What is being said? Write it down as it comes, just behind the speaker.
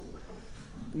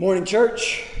Good morning,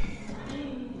 church.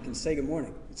 You can say good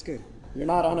morning. It's good. You're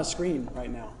not on a screen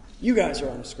right now. You guys are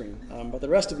on a screen, but the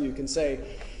rest of you can say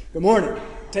good morning.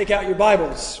 Take out your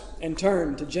Bibles and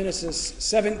turn to Genesis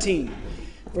 17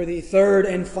 for the third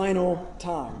and final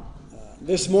time.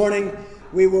 This morning,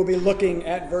 we will be looking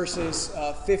at verses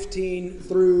 15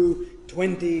 through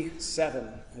 27.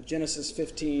 Genesis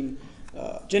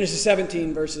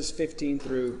 17, verses 15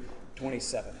 through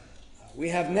 27. We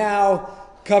have now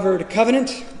covered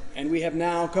covenant, and we have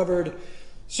now covered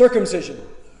circumcision.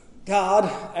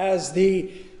 God, as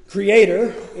the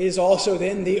creator, is also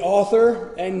then the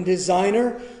author and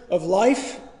designer of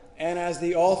life. And as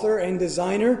the author and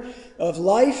designer of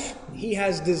life, he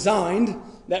has designed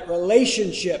that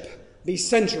relationship be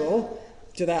central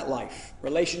to that life.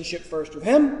 Relationship first with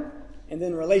him, and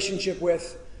then relationship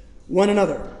with one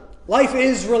another. Life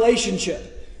is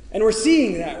relationship, and we're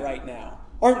seeing that right now,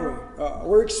 aren't we?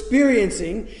 We're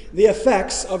experiencing the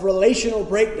effects of relational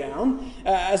breakdown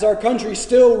as our country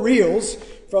still reels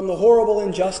from the horrible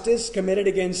injustice committed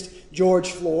against George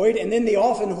Floyd, and then the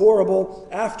often horrible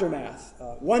aftermath.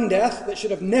 One death that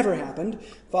should have never happened,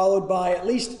 followed by at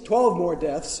least 12 more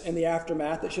deaths in the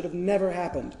aftermath that should have never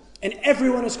happened. And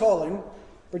everyone is calling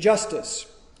for justice,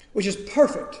 which is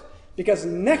perfect, because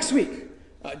next week,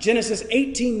 Genesis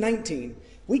 18:19,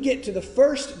 we get to the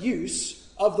first use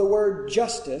of the word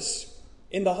justice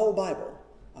in the whole Bible.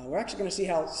 We're actually going to see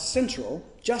how central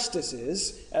justice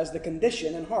is as the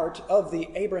condition and heart of the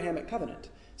Abrahamic covenant.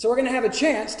 So we're going to have a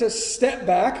chance to step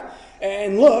back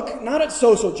and look not at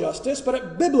social justice, but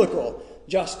at biblical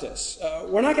justice.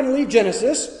 We're not going to leave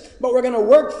Genesis, but we're going to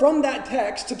work from that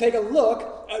text to take a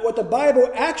look at what the Bible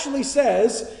actually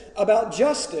says about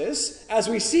justice as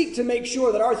we seek to make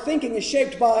sure that our thinking is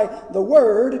shaped by the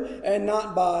Word and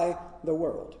not by the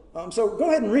world. So go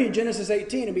ahead and read Genesis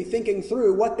 18 and be thinking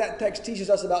through what that text teaches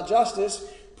us about justice.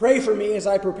 Pray for me as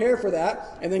I prepare for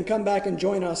that, and then come back and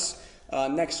join us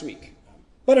next week.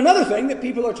 But another thing that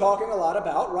people are talking a lot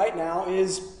about right now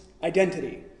is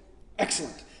identity.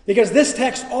 Excellent. Because this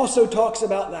text also talks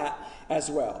about that as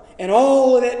well. And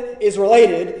all of it is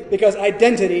related because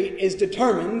identity is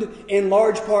determined in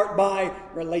large part by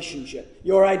relationship.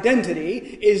 Your identity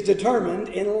is determined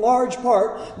in large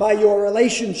part by your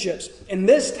relationships. And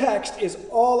this text is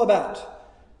all about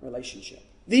relationship.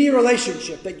 The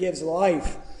relationship that gives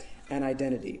life and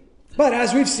identity. But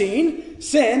as we've seen,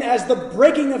 sin as the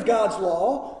breaking of God's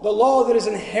law, the law that is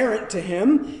inherent to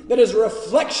him, that is a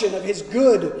reflection of his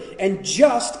good and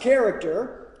just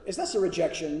character, is thus a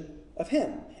rejection of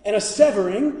him and a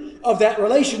severing of that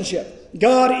relationship.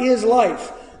 God is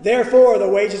life. Therefore, the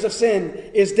wages of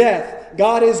sin is death.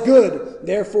 God is good.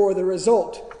 Therefore, the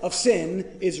result of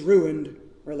sin is ruined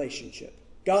relationship.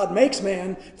 God makes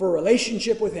man for a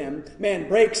relationship with him. Man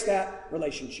breaks that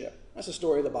relationship. That's the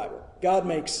story of the Bible. God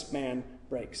makes, man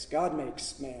breaks. God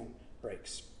makes, man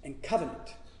breaks. And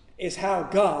covenant is how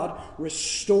God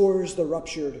restores the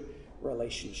ruptured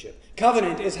relationship.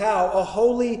 Covenant is how a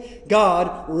holy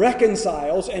God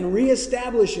reconciles and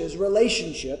reestablishes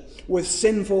relationship with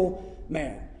sinful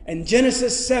man. And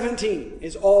Genesis 17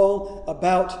 is all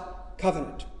about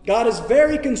covenant. God is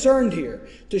very concerned here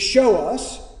to show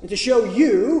us and to show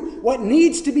you what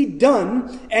needs to be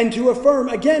done and to affirm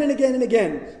again and again and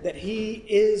again that he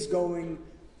is going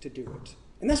to do it.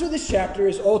 And that's what this chapter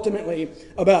is ultimately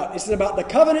about. It's about the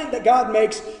covenant that God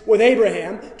makes with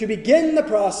Abraham to begin the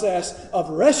process of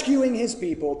rescuing his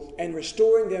people and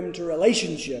restoring them to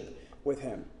relationship with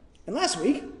him. And last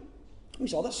week, we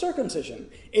saw that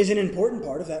circumcision is an important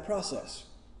part of that process.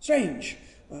 Strange.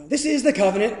 This is the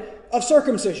covenant of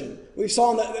circumcision. We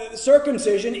saw that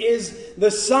circumcision is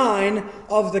the sign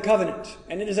of the covenant.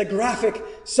 And it is a graphic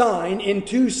sign in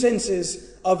two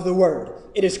senses of the word.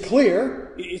 It is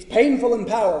clear, it's painful and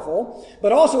powerful,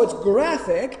 but also it's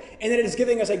graphic, and it is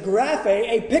giving us a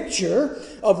picture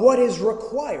of what is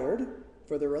required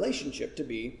for the relationship to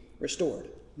be restored.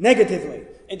 Negatively,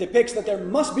 it depicts that there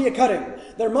must be a cutting.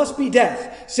 There must be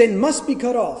death. Sin must be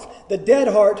cut off. The dead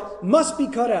heart must be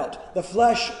cut out. The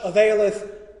flesh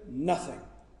availeth nothing.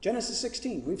 Genesis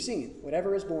 16, we've seen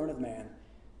whatever is born of man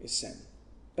is sin.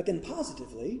 But then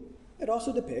positively, it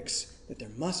also depicts that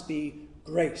there must be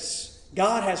grace.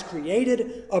 God has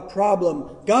created a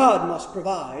problem. God must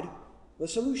provide the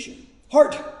solution.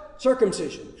 Heart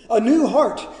circumcision, a new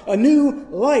heart, a new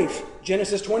life.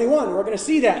 Genesis 21, we're going to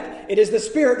see that. It is the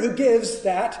Spirit who gives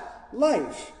that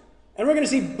life. And we're going to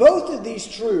see both of these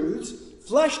truths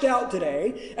fleshed out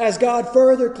today as God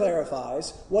further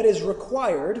clarifies what is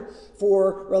required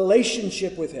for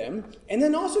relationship with him, and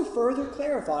then also further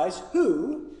clarifies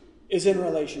who is in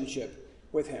relationship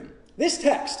with him. This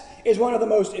text is one of the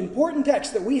most important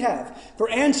texts that we have for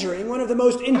answering one of the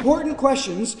most important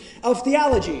questions of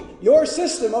theology. Your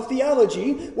system of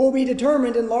theology will be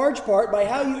determined in large part by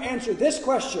how you answer this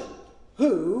question: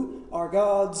 who are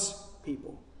God's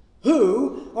people?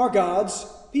 Who are God's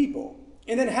people?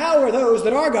 And then how are those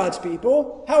that are God's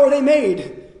people, how are they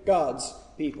made God's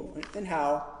people? And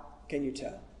how can you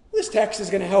tell? This text is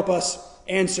going to help us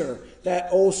answer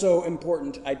that also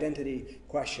important identity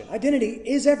question. Identity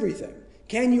is everything.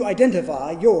 Can you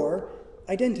identify your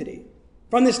identity?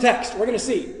 From this text, we're going to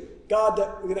see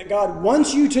that God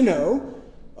wants you to know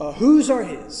whose are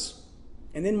his.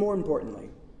 And then more importantly,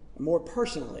 more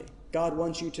personally, God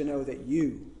wants you to know that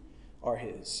you are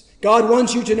his. God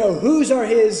wants you to know whose are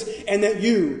his and that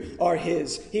you are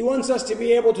his. He wants us to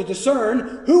be able to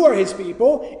discern who are his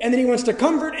people, and then he wants to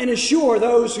comfort and assure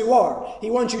those who are.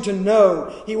 He wants you to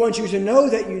know. He wants you to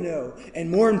know that you know, and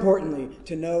more importantly,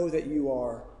 to know that you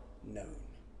are known.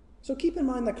 So keep in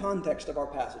mind the context of our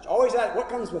passage. Always ask what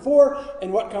comes before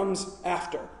and what comes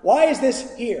after. Why is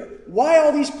this here? Why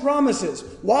all these promises?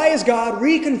 Why is God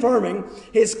reconfirming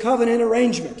his covenant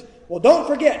arrangement? Well, don't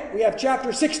forget, we have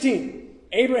chapter 16,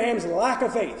 Abraham's lack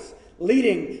of faith,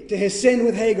 leading to his sin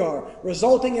with Hagar,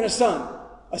 resulting in a son,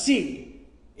 a seed,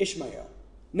 Ishmael.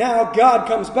 Now God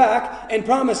comes back and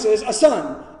promises a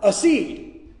son, a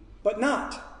seed, but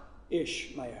not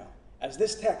Ishmael, as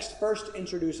this text first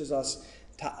introduces us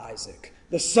to Isaac.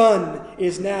 The son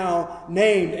is now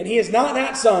named, and he is not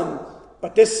that son,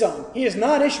 but this son. He is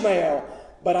not Ishmael,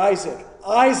 but Isaac.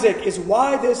 Isaac is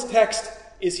why this text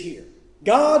is here.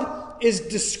 God is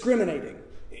discriminating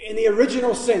in the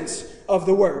original sense of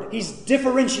the word. He's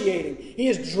differentiating. He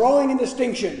is drawing a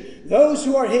distinction. Those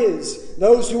who are his,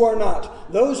 those who are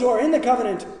not. Those who are in the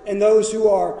covenant and those who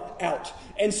are out.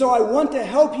 And so I want to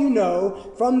help you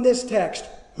know from this text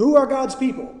who are God's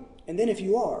people. And then if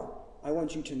you are, I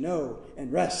want you to know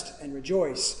and rest and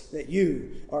rejoice that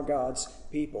you are God's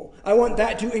people. I want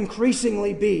that to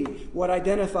increasingly be what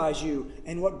identifies you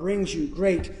and what brings you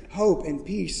great hope and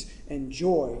peace and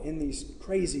joy in these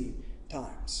crazy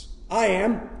times. I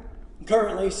am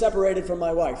currently separated from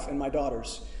my wife and my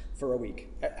daughters for a week.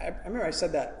 I remember I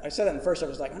said that in the first, I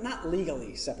was like, I'm not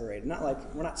legally separated, not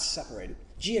like we're not separated.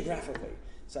 Geographically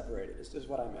separated is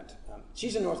what I meant.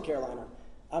 She's in North Carolina.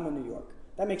 I'm in New York.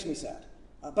 That makes me sad.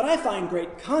 But I find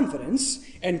great confidence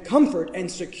and comfort and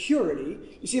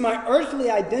security. You see, my earthly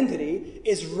identity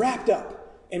is wrapped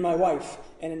up in my wife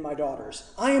and in my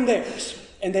daughters. I am theirs,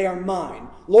 and they are mine.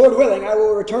 Lord willing, I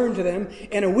will return to them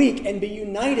in a week and be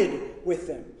united with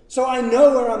them. So I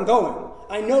know where I'm going.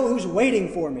 I know who's waiting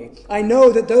for me. I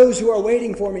know that those who are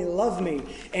waiting for me love me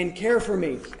and care for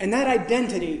me. And that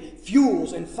identity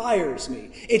fuels and fires me.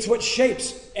 It's what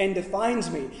shapes and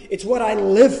defines me. It's what I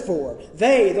live for.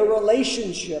 They, the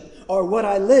relationship, are what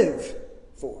I live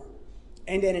for.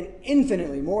 And in an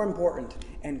infinitely more important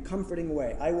and comforting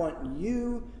way, I want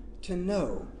you to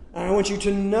know. And I want you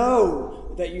to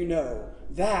know that you know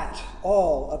that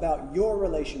all about your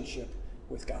relationship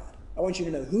with God. I want you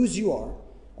to know whose you are.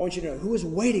 I want you to know who is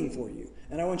waiting for you.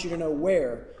 And I want you to know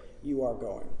where you are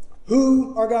going.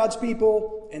 Who are God's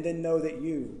people? And then know that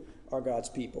you are God's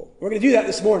people. We're going to do that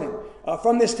this morning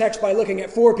from this text by looking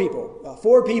at four people.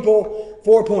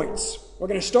 4 points. We're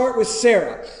going to start with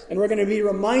Sarah. And we're going to be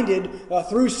reminded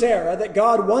through Sarah that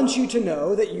God wants you to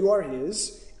know that you are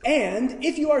his. And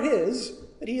if you are his,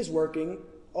 that he is working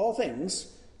all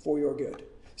things for your good.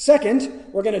 Second,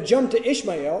 we're going to jump to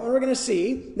Ishmael, and we're going to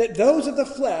see that those of the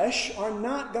flesh are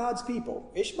not God's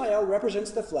people. Ishmael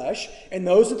represents the flesh, and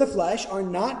those of the flesh are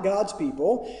not God's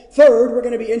people. Third, we're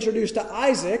going to be introduced to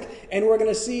Isaac, and we're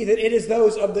going to see that it is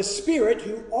those of the Spirit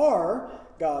who are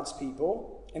God's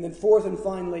people. And then fourth and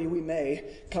finally, we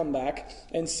may come back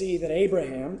and see that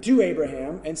Abraham,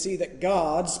 and see that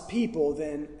God's people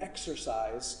then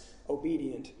exercise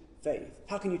obedient faith.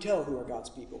 How can you tell who are God's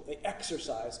people? They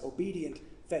exercise obedient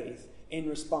faith in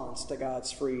response to God's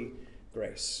free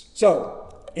grace.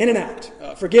 So, in and out.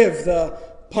 Forgive the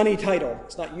punny title.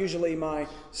 It's not usually my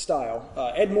style.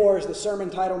 Ed Moore is the sermon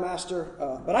title master,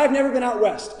 but I've never been out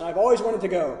west, and I've always wanted to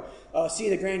go see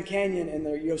the Grand Canyon and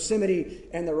the Yosemite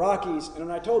and the Rockies. And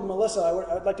when I told Melissa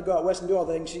I'd like to go out west and do all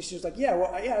the things, she was like,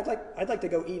 I'd like to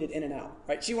go eat at In-N-Out.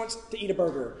 Right? She wants to eat a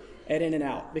burger at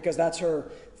In-N-Out because that's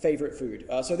her favorite food.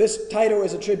 So this title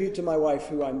is a tribute to my wife,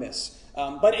 who I miss.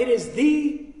 But it is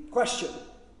the question.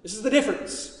 This is the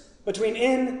difference between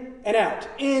in and out.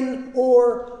 In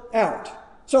or out.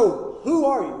 So, who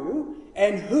are you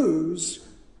and whose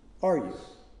are you?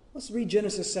 Let's read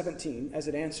Genesis 17 as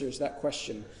it answers that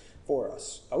question for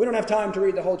us. We don't have time to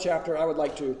read the whole chapter. I would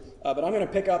like to, but I'm going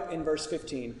to pick up in verse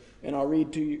 15, and I'll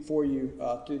read for you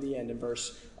through the end in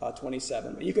verse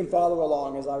 27. But you can follow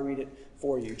along as I read it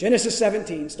for you. Genesis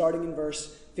 17, starting in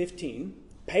verse 15.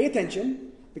 Pay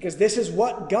attention, because this is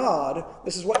what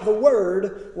the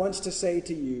Word wants to say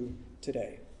to you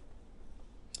today.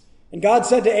 And God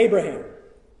said to Abraham,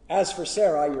 "As for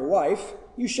Sarai, your wife,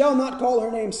 you shall not call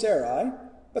her name Sarai,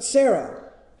 but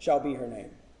Sarah shall be her name.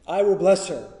 I will bless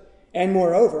her, and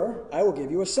moreover, I will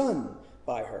give you a son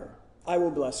by her. I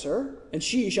will bless her, and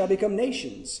she shall become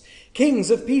nations. Kings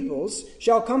of peoples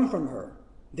shall come from her."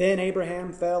 Then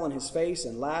Abraham fell on his face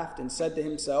and laughed and said to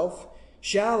himself,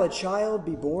 "Shall a child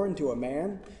be born to a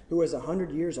man who is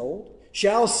 100 years old?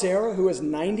 Shall Sarah, who is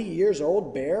 90 years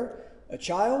old, bear a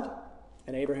child?"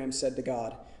 And Abraham said to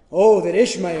God, "Oh, that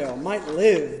Ishmael might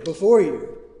live before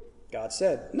you." God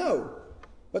said, "No,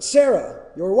 but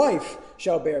Sarah, your wife,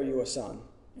 shall bear you a son,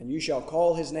 and you shall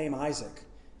call his name Isaac.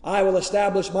 I will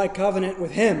establish my covenant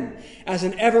with him as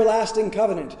an everlasting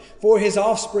covenant for his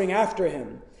offspring after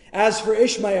him. As for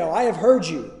Ishmael, I have heard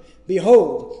you.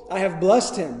 Behold, I have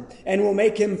blessed him, and will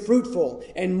make him fruitful,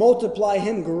 and multiply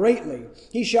him greatly.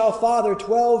 He shall father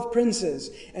 12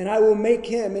 princes, and I will make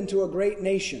him into a great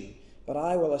nation. But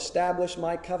I will establish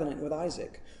my covenant with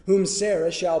Isaac, whom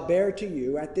Sarah shall bear to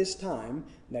you at this time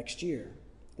next year."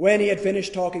 When he had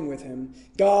finished talking with him,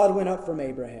 God went up from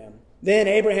Abraham. Then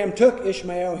Abraham took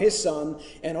Ishmael his son,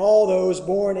 and all those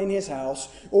born in his house,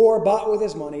 or bought with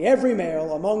his money, every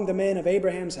male among the men of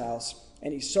Abraham's house,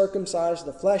 and he circumcised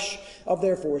the flesh of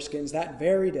their foreskins that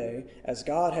very day, as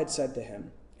God had said to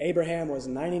him. Abraham was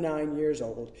 99 years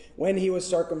old when he was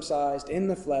circumcised in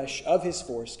the flesh of his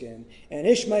foreskin, and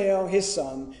Ishmael his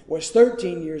son was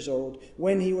 13 years old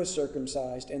when he was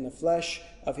circumcised in the flesh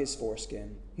of his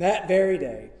foreskin. That very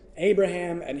day,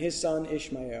 Abraham and his son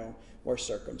Ishmael were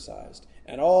circumcised,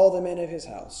 and all the men of his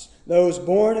house, those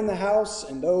born in the house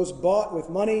and those bought with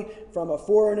money from a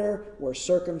foreigner, were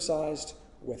circumcised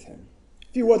with him.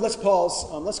 If you would, let's pause.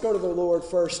 Let's go to the Lord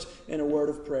first in a word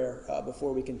of prayer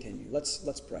before we continue.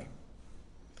 Let's pray.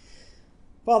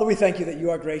 Father, we thank you that you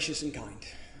are gracious and kind.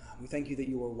 We thank you that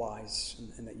you are wise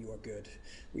and that you are good.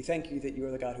 We thank you that you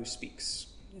are the God who speaks,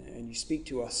 and you speak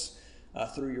to us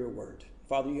through your word.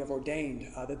 Father, you have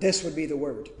ordained that this would be the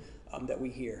word that we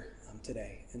hear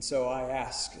today. And so I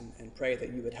ask and pray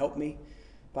that you would help me,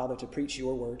 Father, to preach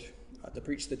your word, to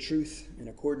preach the truth in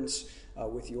accordance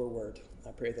with your word.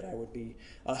 I pray that I would be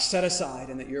set aside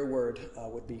and that your word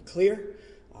would be clear.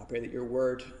 I pray that your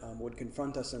word would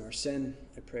confront us in our sin.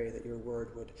 I pray that your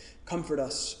word would comfort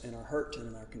us in our hurt and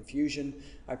in our confusion.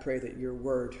 I pray that your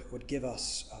word would give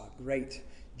us great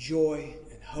joy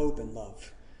and hope and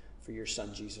love for your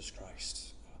Son, Jesus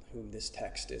Christ, whom this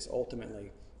text is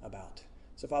ultimately about.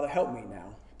 So, Father, help me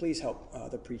now. Please help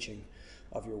the preaching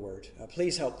of your word.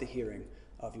 Please help the hearing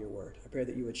of your word. I pray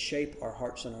that you would shape our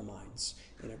hearts and our minds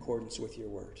in accordance with your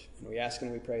word. And we ask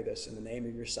and we pray this in the name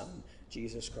of your Son,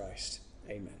 Jesus Christ.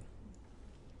 Amen.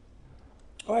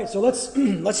 All right, so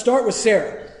let's start with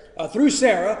Sarah. Through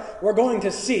Sarah, we're going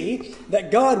to see that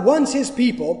God wants his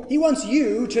people, he wants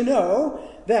you to know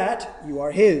that you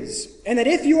are his. And that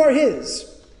if you are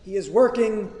his, he is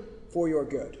working for your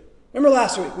good. Remember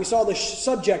last week, we saw the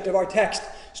subject of our text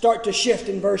start to shift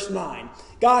in verse 9.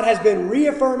 God has been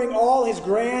reaffirming all his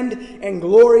grand and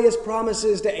glorious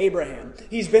promises to Abraham.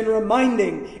 He's been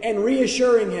reminding and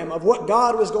reassuring him of what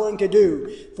God was going to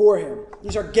do for him.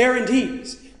 These are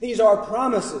guarantees. These are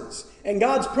promises. And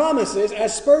God's promises,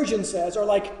 as Spurgeon says, are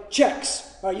like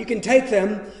checks. You can take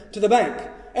them to the bank.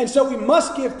 And so we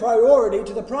must give priority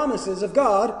to the promises of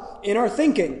God in our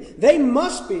thinking. They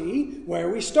must be where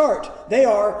we start. They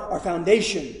are our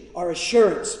foundation, our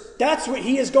assurance. That's what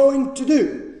he is going to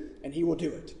do, and he will do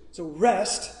it. So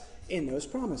rest in those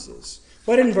promises.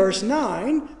 But in verse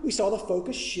 9, we saw the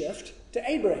focus shift to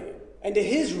Abraham and to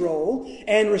his role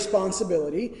and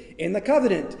responsibility in the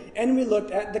covenant. And we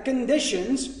looked at the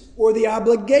conditions or the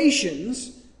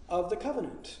obligations of the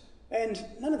covenant. And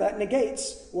none of that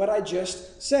negates what I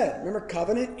just said. Remember,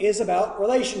 covenant is about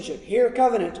relationship. Hear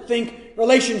covenant, think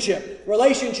relationship.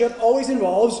 Relationship always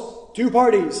involves two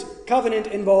parties. Covenant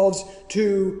involves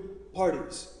two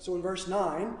parties. So in verse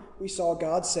 9, we saw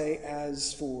God say,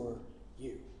 "As for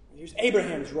you." Here's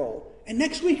Abraham's role. And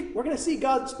next week, we're going to see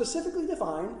God specifically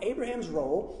define Abraham's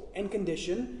role and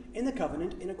condition in the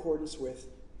covenant in accordance with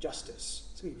justice.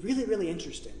 It's going to be really, really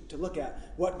interesting to look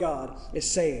at what God is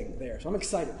saying there. So I'm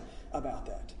excited about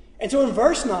that. And so in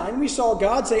verse 9, we saw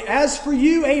God say, "As for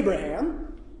you,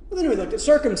 Abraham," well, then we looked at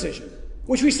circumcision.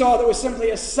 which we saw that was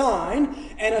simply a sign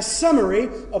and a summary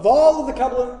of all of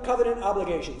the covenant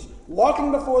obligations.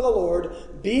 Walking before the Lord,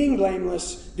 being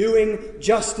blameless, doing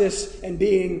justice, and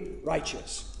being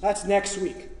righteous. That's next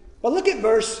week. But look at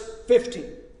verse 15.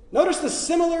 Notice the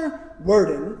similar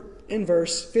wording in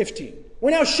verse 15.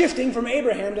 We're now shifting from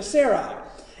Abraham to Sarai.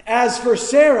 As for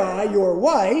Sarai, your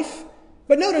wife,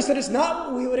 but notice that it's not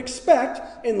what we would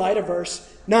expect in light of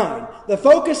verse 9. The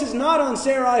focus is not on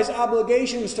Sarai's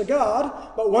obligations to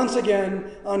God, but once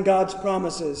again on God's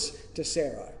promises to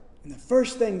Sarai. And the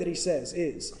first thing that he says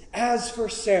is, as for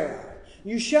Sarai,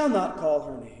 you shall not call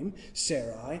her name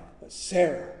Sarai, but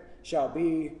Sarah shall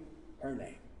be her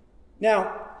name.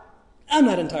 Now, I'm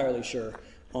not entirely sure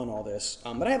on all this,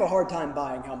 but I have a hard time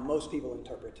buying how most people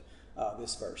interpret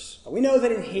this verse. We know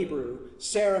that in Hebrew,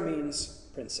 Sarah means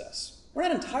princess. We're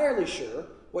not entirely sure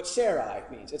what Sarai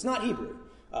means. It's not Hebrew.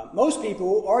 Most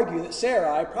people argue that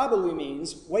Sarai probably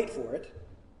means, wait for it,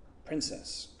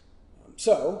 princess.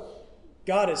 So,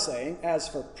 God is saying, as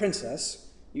for princess,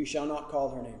 you shall not call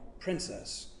her name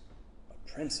princess, but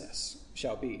princess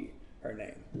shall be her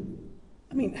name.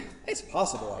 I mean, it's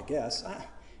possible, I guess.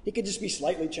 He could just be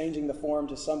slightly changing the form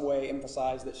to some way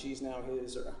emphasize that she's now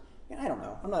his, or I don't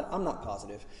know. I'm not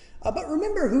positive. But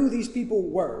remember who these people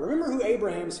were. Remember who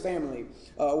Abraham's family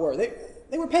were.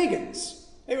 They were pagans.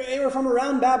 They were from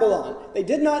around Babylon. They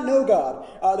did not know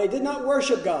God. They did not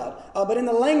worship God. But in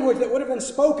the language that would have been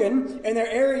spoken in their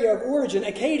area of origin,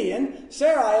 Akkadian,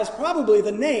 Sarai is probably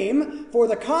the name for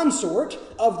the consort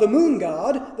of the moon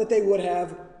god that they would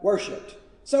have worshipped.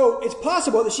 So it's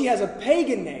possible that she has a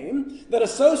pagan name that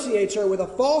associates her with a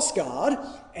false god,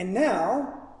 and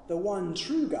now the one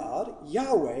true God,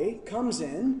 Yahweh, comes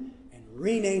in and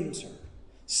renames her,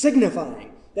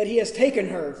 signifying that he has taken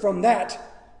her from that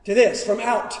to this, from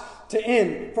out to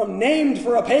in, from named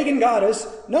for a pagan goddess,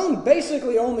 known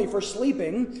basically only for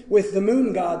sleeping with the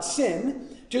moon god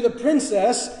Sin, to the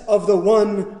princess of the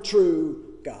one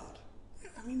true God.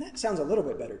 I mean, that sounds a little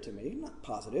bit better to me. I'm not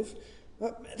positive.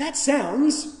 That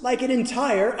sounds like an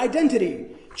entire identity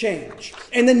change.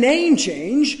 And the name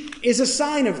change is a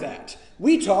sign of that.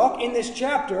 We talk in this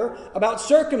chapter about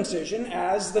circumcision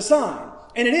as the sign.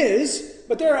 And it is,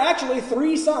 but there are actually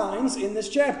 3 signs in this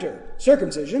chapter.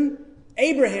 Circumcision,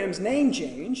 Abraham's name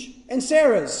change, and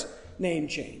Sarah's name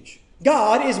change.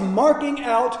 God is marking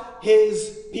out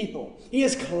his people. He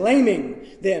is claiming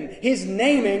them. His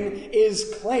naming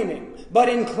is claiming. But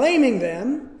in claiming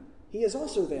them, he is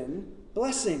also then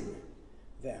blessing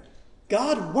them.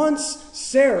 God wants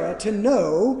Sarah to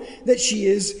know that she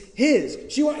is his.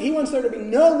 He wants there to be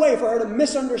no way for her to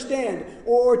misunderstand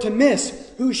or to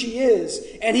miss who she is.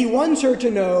 And he wants her to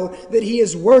know that he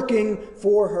is working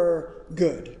for her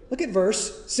good. Look at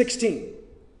verse 16.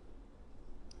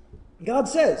 God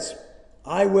says,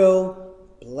 I will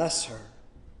bless her.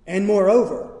 And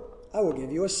moreover, I will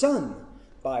give you a son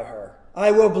by her.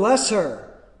 I will bless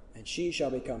her, and she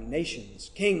shall become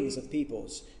nations. Kings of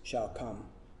peoples shall come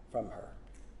from her.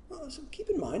 Well, so keep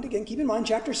in mind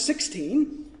chapter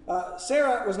 16.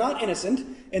 Sarah was not innocent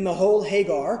in the whole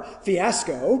Hagar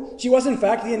fiasco. She was in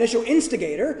fact the initial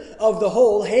instigator of the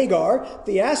whole Hagar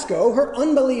fiasco. Her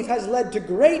unbelief has led to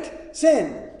great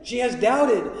sin. She has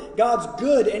doubted God's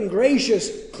good and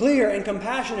gracious, clear and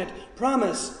compassionate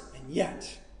promise. And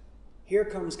yet, here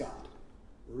comes God,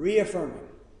 reaffirming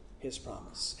his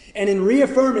promise. And in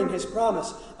reaffirming his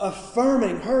promise,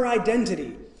 affirming her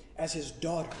identity as his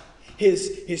daughter,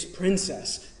 his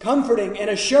princess, comforting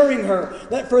and assuring her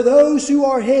that for those who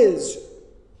are his,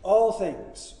 all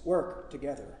things work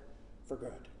together for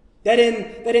good. That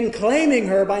in claiming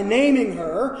her, by naming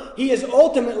her, he is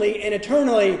ultimately and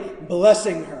eternally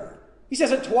blessing her. He says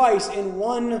it twice in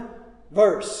one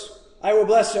verse. I will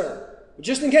bless her. But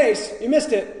just in case you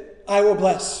missed it, I will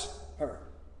bless her.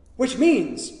 Which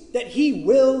means that he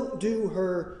will do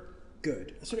her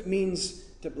good. That's what it means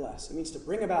to bless. It means to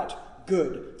bring about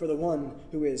good for the one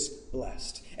who is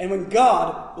blessed. And when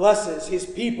God blesses his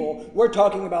people, we're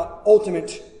talking about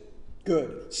ultimate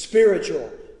good,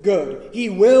 spiritual good. He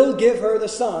will give her the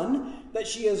son that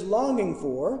she is longing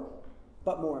for,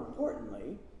 but more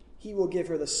importantly, he will give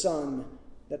her the son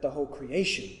that the whole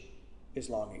creation is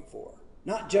longing for.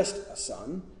 Not just a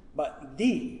son, but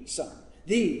the son,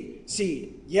 the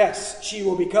seed. Yes, she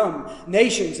will become.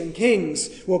 Nations and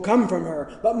kings will come from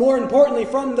her. But more importantly,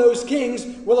 from those kings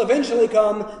will eventually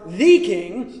come the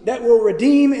king that will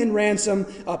redeem and ransom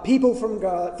a people from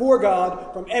God, for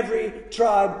God, from every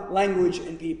tribe, language,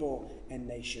 and people and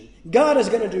nation. God is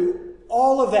going to do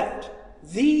all of that.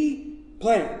 The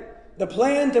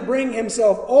plan to bring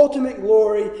himself ultimate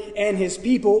glory and his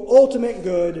people ultimate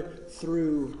good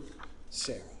through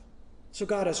Sarah. So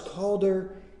God has called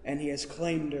her, and he has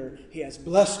claimed her. He has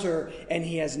blessed her, and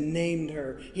he has named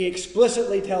her. He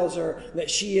explicitly tells her that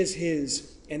she is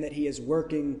his and that he is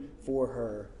working for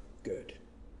her good.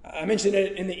 I mentioned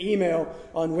it in the email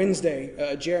on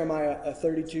Wednesday, Jeremiah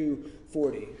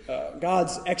 32:40.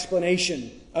 God's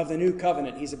explanation of the new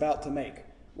covenant he's about to make.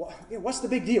 What's the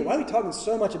big deal? Why are we talking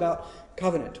so much about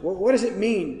covenant? What does it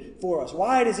mean for us?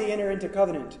 Why does he enter into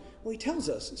covenant? Well, he tells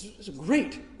us. It's a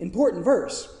great, important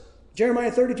verse.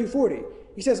 Jeremiah 32:40.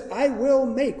 He says, I will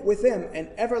make with them an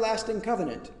everlasting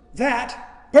covenant.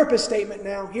 That, purpose statement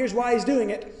now, here's why he's doing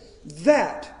it,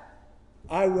 that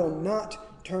I will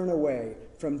not turn away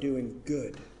from doing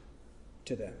good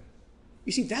to them.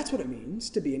 You see, that's what it means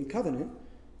to be in covenant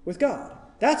with God.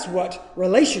 That's what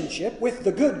relationship with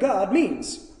the good God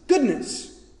means.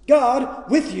 Goodness. God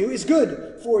with you is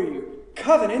good for you.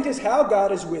 Covenant is how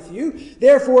God is with you.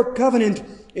 Therefore, covenant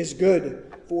is good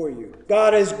for you.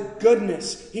 God is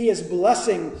goodness. He is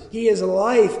blessing. He is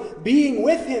life. Being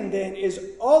with him, then, is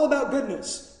all about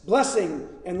goodness, blessing,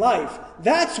 and life.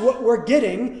 That's what we're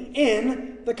getting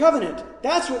in the covenant.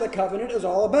 That's what the covenant is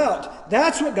all about.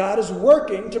 That's what God is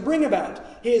working to bring about.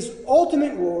 His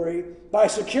ultimate glory by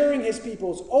securing his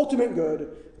people's ultimate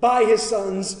good by his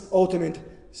Son's ultimate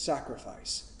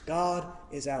sacrifice. God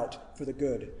is out for the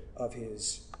good of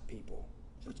his people.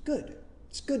 So it's good.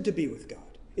 It's good to be with God.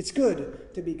 It's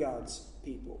good to be God's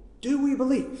people. Do we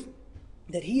believe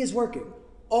that he is working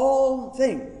all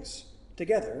things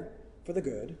together for the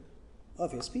good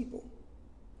of his people?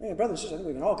 Hey, brothers and sisters, I think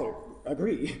we can all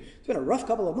agree. It's been a rough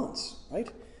couple of months, right?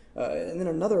 And then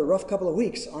another rough couple of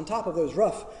weeks on top of those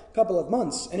rough couple of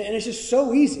months. And it's just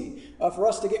so easy for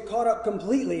us to get caught up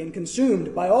completely and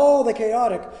consumed by all the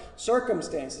chaotic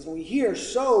circumstances. And we hear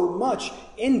so much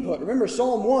input. Remember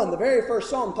Psalm 1, the very first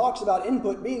psalm, talks about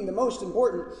input being the most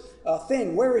important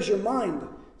thing. Where is your mind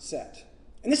set?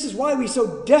 And this is why we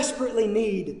so desperately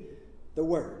need the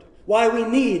Word. Why we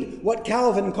need what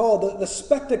Calvin called the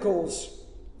spectacles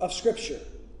of Scripture.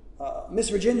 Miss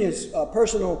Virginia's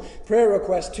personal prayer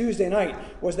request Tuesday night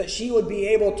was that she would be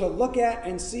able to look at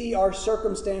and see our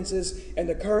circumstances and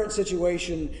the current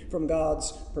situation from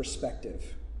God's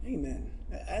perspective. Amen.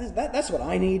 That's what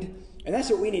I need, and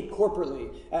that's what we need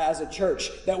corporately as a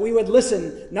church, that we would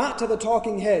listen not to the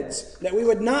talking heads, that we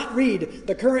would not read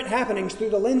the current happenings through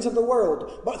the lens of the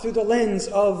world, but through the lens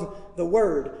of the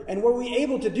Word. And were we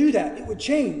able to do that, it would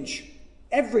change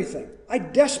everything. I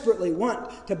desperately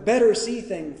want to better see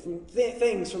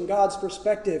things from God's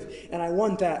perspective, and I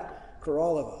want that for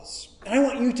all of us. And I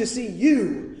want you to see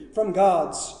you from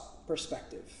God's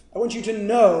perspective. I want you to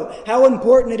know how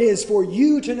important it is for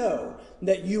you to know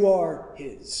that you are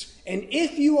his. And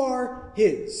if you are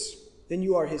his, then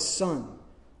you are his son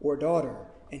or daughter,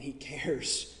 and he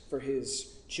cares for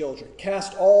his children.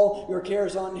 Cast all your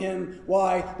cares on him.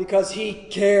 Why? Because he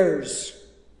cares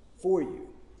for you.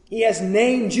 He has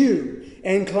named you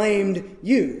and claimed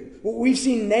you. We've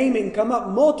seen naming come up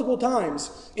multiple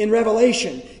times in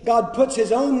Revelation. God puts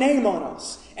his own name on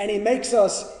us, and he makes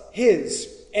us his.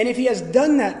 And if he has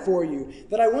done that for you,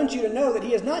 then I want you to know that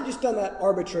he has not just done that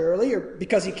arbitrarily or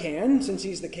because he can, since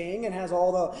he's the king and has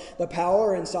all the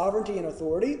power and sovereignty and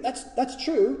authority. That's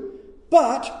true.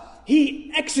 But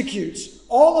he executes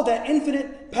all of that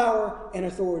infinite power and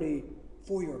authority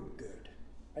for your good.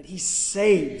 Right? He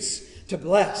saves to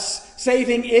bless.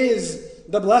 Saving is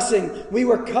the blessing. We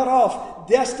were cut off,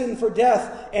 destined for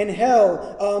death and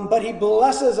hell, but he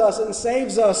blesses us and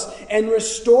saves us and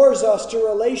restores us to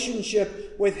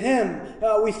relationship with him.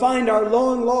 We find our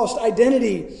long-lost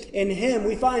identity in him.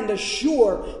 We find a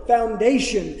sure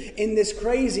foundation in this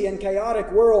crazy and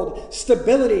chaotic world,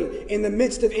 stability in the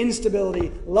midst of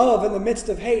instability, love in the midst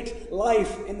of hate,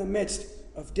 life in the midst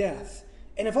of death.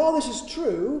 And if all this is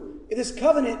true, if this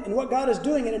covenant and what God is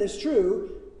doing in it is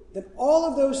true, then all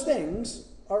of those things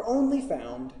are only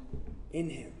found in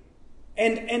him.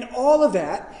 And all of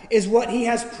that is what he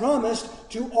has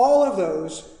promised to all of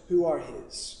those who are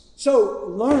his. So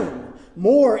learn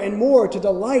more and more to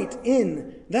delight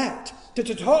in that,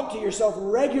 to talk to yourself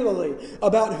regularly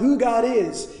about who God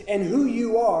is and who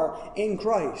you are in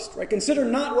Christ. Right? Consider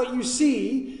not what you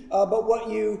see, but what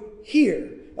you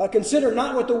hear. Consider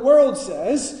not what the world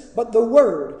says, but the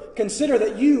Word. Consider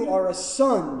that you are a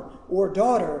son or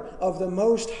daughter of the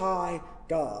Most High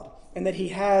God, and that he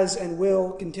has and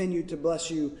will continue to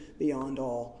bless you beyond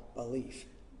all belief.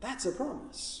 That's a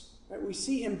promise. Right? We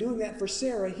see him doing that for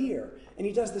Sarah here, and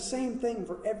he does the same thing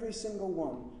for every single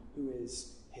one who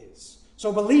is his.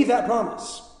 So believe that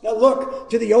promise. Now look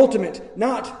to the ultimate,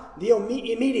 not the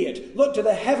immediate. Look to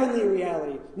the heavenly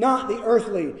reality, not the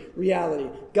earthly reality.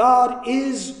 God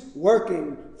is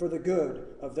working for the good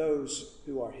of those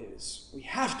who are his. We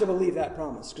have to believe that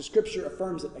promise because Scripture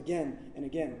affirms it again and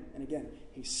again and again.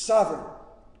 He's sovereign.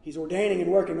 He's ordaining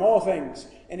and working all things,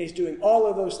 and he's doing all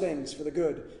of those things for the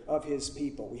good of his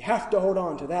people. We have to hold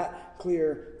on to that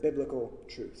clear biblical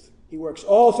truth. He works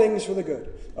all things for the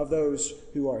good of those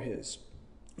who are his.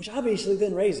 Which obviously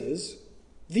then raises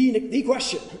the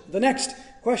question, the next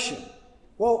question.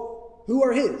 Well, who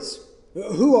are his?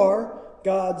 Who are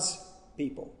God's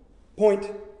people? Point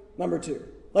number 2.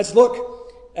 Let's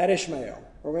look at Ishmael.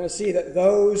 We're going to see that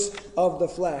those of the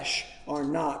flesh are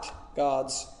not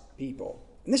God's people.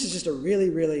 And this is just a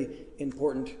really, really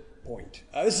important point.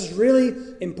 This is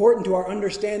really important to our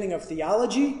understanding of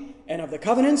theology and of the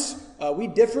covenants. We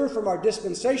differ from our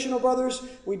dispensational brothers.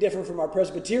 We differ from our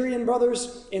Presbyterian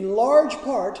brothers in large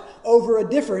part over a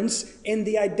difference in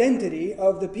the identity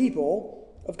of the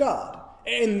people of God.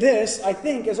 And this, I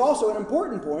think, is also an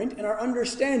important point in our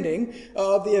understanding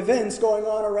of the events going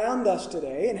on around us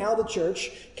today and how the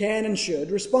church can and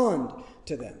should respond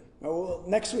to them. Well,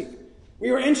 next week,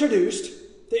 we were introduced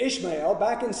to Ishmael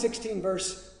back in 16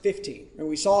 verse 15. And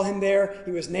we saw him there.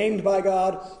 He was named by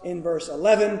God in verse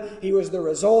 11. He was the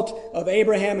result of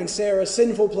Abraham and Sarah's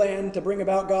sinful plan to bring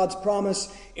about God's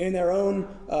promise in their own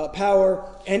power.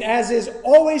 And as is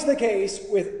always the case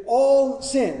with all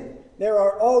sin, there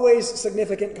are always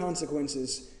significant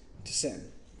consequences to sin.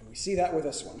 And we see that with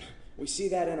this one. We see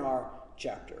that in our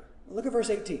chapter. Look at verse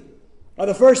 18.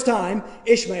 The first time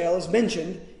Ishmael is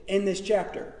mentioned in this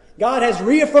chapter. God has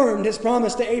reaffirmed his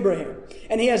promise to Abraham,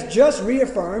 and he has just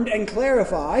reaffirmed and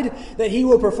clarified that he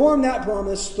will perform that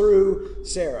promise through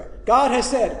Sarah. God has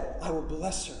said, I will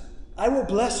bless her. I will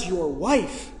bless your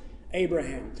wife,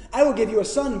 Abraham. I will give you a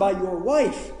son by your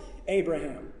wife,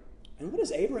 Abraham. And what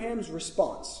is Abraham's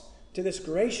response to this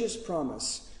gracious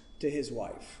promise to his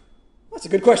wife? Well, that's a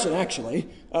good question, actually.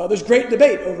 There's great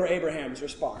debate over Abraham's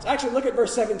response. Actually, look at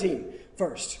verse 17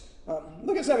 first.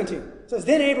 Look at 17. It says,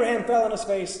 Then Abraham fell on his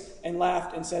face and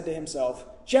laughed and said to himself,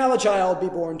 Shall a child be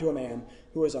born to a man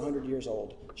who is 100 years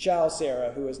old? Shall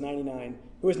Sarah, who is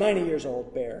 90 years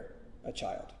old, bear a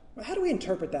child? Well, how do we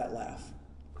interpret that laugh?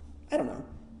 I don't know.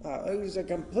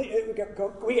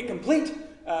 We get complete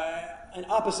and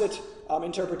opposite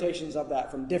interpretations of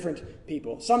that from different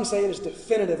people. Some say it is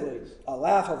definitively a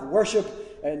laugh of worship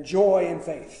and joy and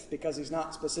faith because he's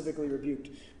not specifically rebuked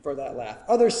for that laugh.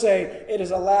 Others say it is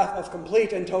a laugh of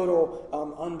complete and total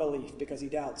unbelief because he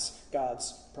doubts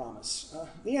God's promise.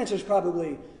 The answer is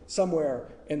probably somewhere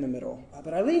in the middle.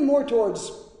 But I lean more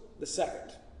towards the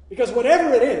second because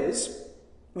whatever it is,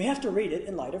 we have to read it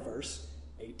in light of verse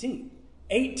 18.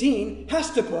 18 has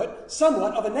to put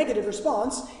somewhat of a negative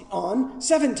response on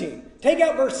 17. Take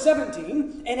out verse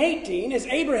 17, and 18 is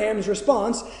Abraham's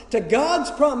response to God's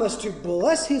promise to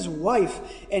bless his wife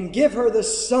and give her the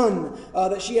son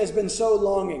that she has been so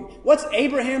longing. What's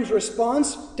Abraham's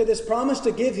response to this promise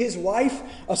to give his wife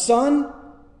a son?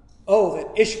 Oh,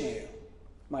 that Ishmael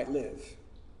might live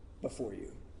before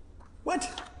you.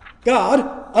 What? God,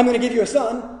 I'm going to give you a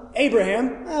son.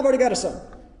 Abraham, I've already got a son.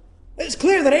 It's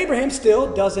clear that Abraham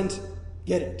still doesn't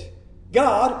get it.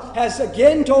 God has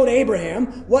again told Abraham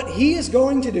what he is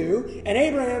going to do, and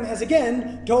Abraham has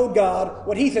again told God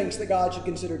what he thinks that God should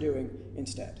consider doing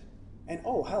instead. And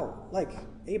oh, how like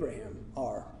Abraham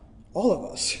are all of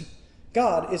us.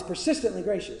 God is persistently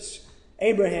gracious.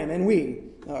 Abraham and we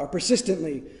are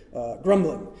persistently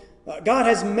grumbling. God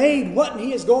has made what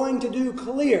he is going to do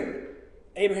clear.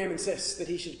 Abraham insists that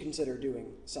he should consider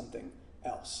doing something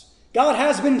else. God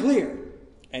has been clear,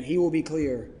 and he will be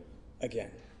clear again.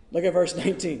 Look at verse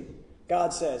 19.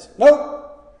 God says,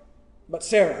 Nope, but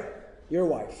Sarah, your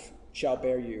wife, shall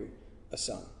bear you a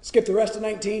son. Skip the rest of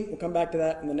 19. We'll come back to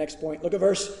that in the next point. Look at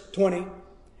verse 20.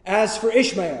 As for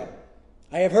Ishmael,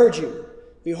 I have heard you.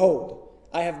 Behold,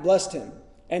 I have blessed him,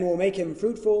 and will make him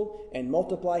fruitful and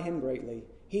multiply him greatly.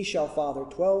 He shall father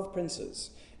 12 princes,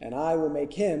 and I will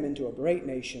make him into a great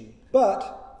nation.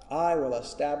 But I will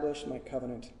establish my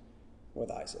covenant with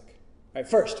Isaac. All right,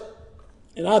 first,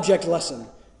 an object lesson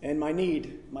and my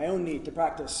own need to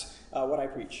practice what I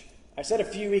preach. I said a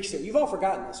few weeks ago, you've all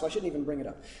forgotten this, so I shouldn't even bring it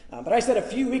up. But I said a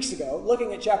few weeks ago,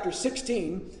 looking at chapter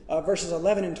 16, verses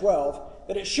 11 and 12,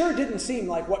 that it sure didn't seem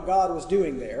like what God was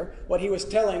doing there, what he was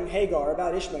telling Hagar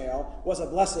about Ishmael, was a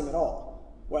blessing at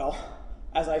all. Well,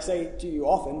 as I say to you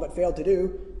often, but failed to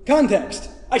do, context.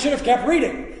 I should have kept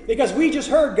reading, because we just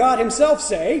heard God himself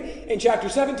say in chapter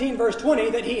 17, verse 20,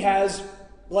 that he has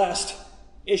blessed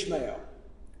Ishmael.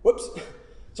 Whoops.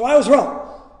 So I was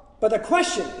wrong. But the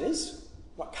question is,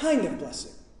 what kind of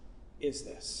blessing is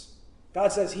this?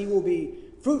 God says he will be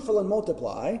fruitful and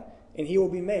multiply, and he will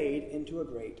be made into a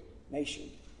great nation.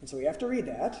 And so we have to read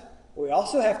that. But we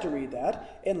also have to read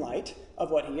that in light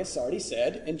of what he has already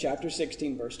said in chapter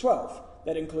 16, verse 12.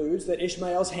 That includes that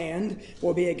Ishmael's hand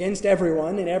will be against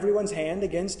everyone, and everyone's hand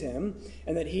against him,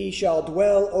 and that he shall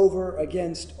dwell over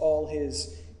against all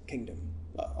his kingdom,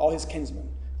 all his kinsmen.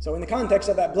 So in the context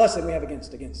of that blessing, we have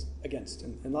against,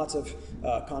 and lots of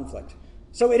conflict.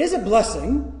 So it is a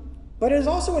blessing, but it is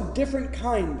also a different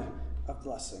kind of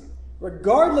blessing.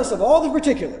 Regardless of all the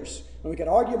particulars, and we could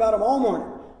argue about them all morning,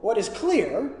 what is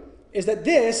clear is that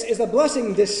this is a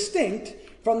blessing distinct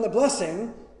from the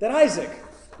blessing that Isaac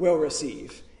will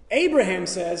receive. Abraham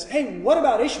says, hey, what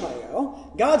about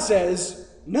Ishmael? God says,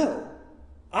 no,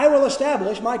 I will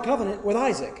establish my covenant with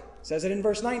Isaac. Says it in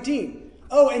verse 19.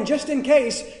 Oh, and just in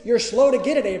case you're slow to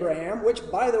get it, Abraham, which,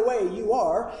 by the way, you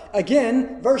are,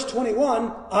 again, verse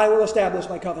 21, I will establish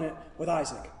my covenant with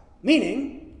Isaac.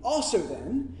 Meaning, also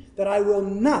then, that I will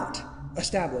not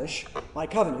establish my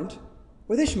covenant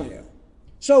with Ishmael.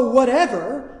 So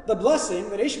whatever the blessing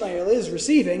that Ishmael is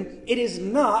receiving, it is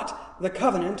not the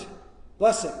covenant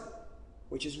blessing.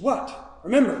 Which is what?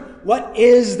 Remember, what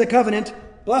is the covenant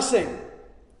blessing?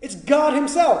 It's God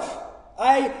himself.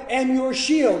 I am your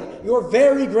shield, your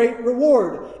very great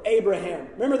reward, Abraham.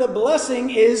 Remember, the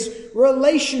blessing is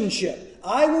relationship.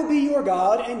 I will be your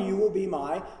God and you will be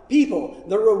my people.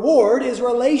 The reward is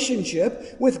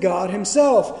relationship with God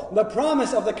himself. The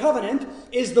promise of the covenant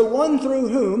is the one through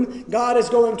whom God is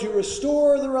going to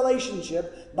restore the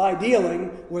relationship by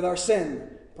dealing with our sin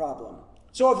problem.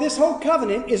 So if this whole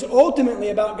covenant is ultimately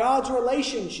about God's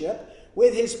relationship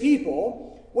with his people,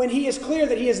 when he is clear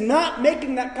that he is not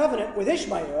making that covenant with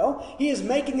Ishmael, he is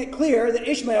making it clear that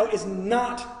Ishmael is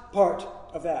not part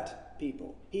of that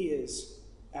people. He is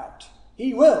out.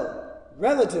 He will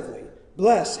relatively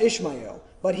bless Ishmael,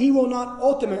 but he will not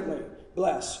ultimately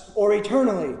bless or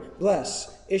eternally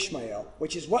bless Ishmael,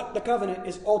 which is what the covenant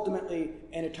is ultimately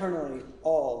and eternally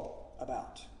all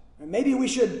about. And maybe we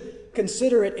should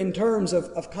consider it in terms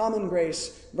of common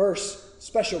grace versus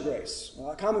special grace.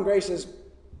 Common grace is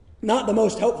not the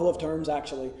most helpful of terms,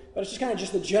 actually, but it's just kind of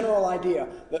just the general idea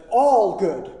that all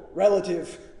good,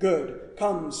 relative good,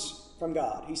 comes from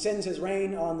God. He sends his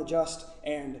rain on the just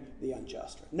and the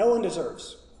unjust. No one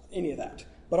deserves any of that.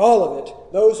 But all of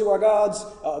it, those who are God's,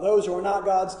 those who are not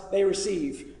God's, they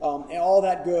receive all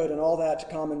that good and all that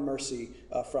common mercy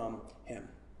from him.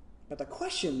 But the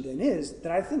question then is,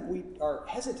 that I think we are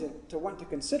hesitant to want to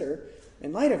consider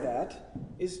in light of that,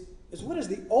 is what is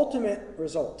the ultimate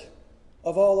result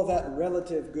of all of that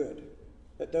relative good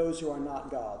that those who are not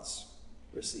God's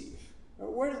receive?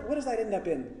 What does that end up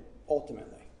in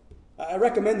ultimately? I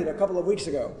recommended a couple of weeks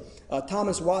ago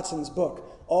Thomas Watson's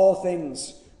book, All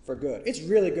Things for Good. It's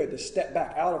really good to step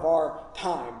back out of our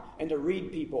time and to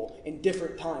read people in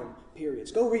different time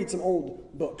periods. Go read some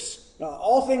old books.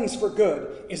 All Things for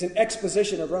Good is an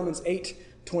exposition of Romans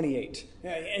 8:28.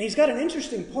 And he's got an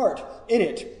interesting part in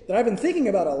it that I've been thinking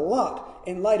about a lot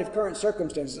in light of current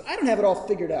circumstances. I don't have it all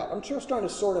figured out. I'm just trying to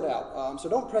sort it out. So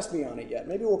don't press me on it yet.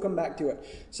 Maybe we'll come back to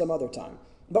it some other time.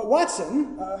 But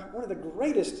Watson, one of the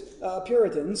greatest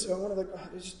Puritans,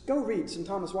 just go read some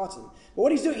Thomas Watson. But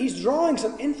what he's doing, he's drawing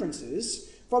some inferences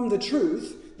from the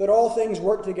truth that all things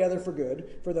work together for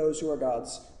good for those who are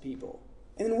God's people.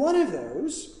 And one of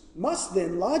those must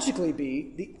then logically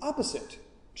be the opposite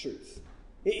truth.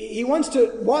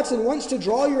 Watson wants to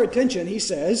draw your attention, he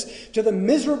says, to the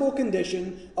miserable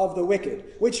condition of the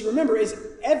wicked, which, remember, is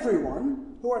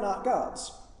everyone who are not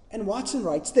God's. And Watson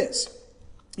writes this.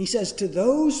 He says, to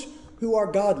those who are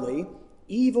godly,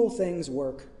 evil things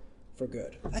work for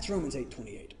good. That's Romans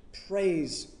 8:28.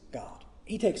 Praise God.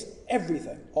 He takes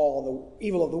everything, all the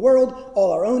evil of the world,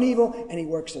 all our own evil, and he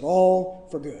works it all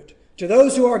for good. To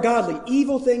those who are godly,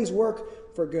 evil things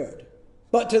work for good.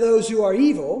 But to those who are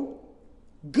evil,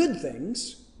 good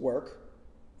things work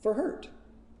for hurt.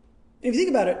 And if you think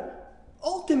about it,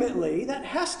 ultimately, that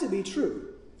has to be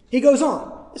true. He goes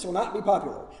on. This will not be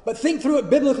popular, but think through it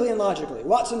biblically and logically.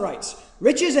 Watson writes,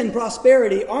 riches and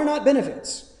prosperity are not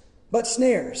benefits, but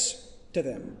snares to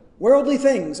them. Worldly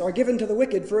things are given to the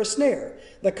wicked for a snare.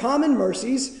 The common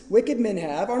mercies wicked men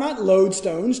have are not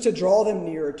lodestones to draw them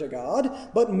nearer to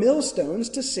God, but millstones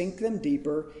to sink them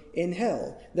deeper in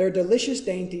hell. Their delicious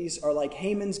dainties are like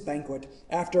Haman's banquet.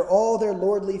 After all their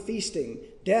lordly feasting,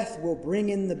 death will bring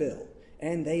in the bill,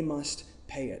 and they must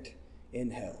pay it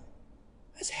in hell.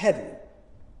 That's heavy.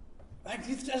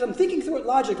 As I'm thinking through it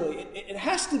logically, it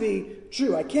has to be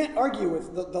true. I can't argue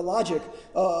with the logic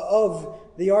of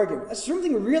the argument. That's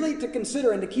something really to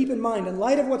consider and to keep in mind in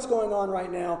light of what's going on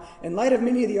right now, in light of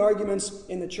many of the arguments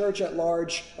in the church at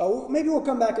large. Maybe we'll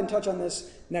come back and touch on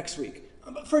this next week.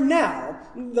 But for now,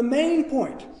 the main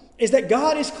point is that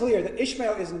God is clear that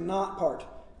Ishmael is not part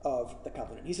of the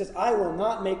covenant. He says, I will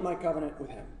not make my covenant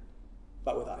with him,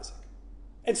 but with Isaac.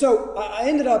 And so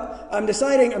I'm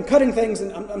deciding, I'm cutting things,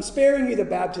 and I'm sparing you the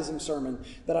baptism sermon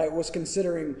that I was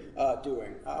considering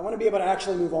doing. I want to be able to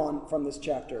actually move on from this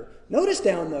chapter. Notice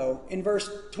down, though, in verse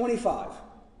 25,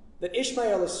 that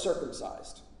Ishmael is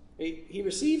circumcised. He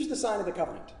receives the sign of the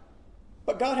covenant.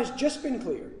 But God has just been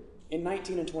clear in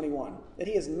 19 and 21 that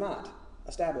he is not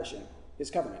establishing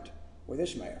his covenant with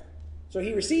Ishmael. So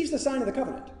he receives the sign of the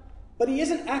covenant, but he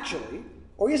isn't actually,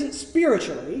 or he isn't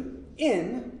spiritually,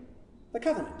 in the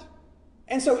covenant.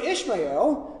 And so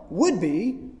Ishmael would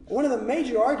be one of the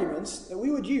major arguments that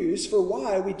we would use for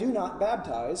why we do not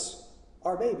baptize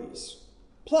our babies.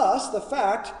 Plus the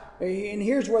fact, and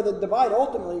here's where the divide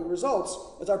ultimately results,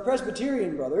 is our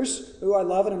Presbyterian brothers, who I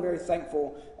love and I'm very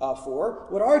thankful for,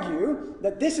 would argue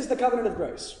that this is the covenant of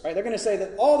grace. Right? They're going to say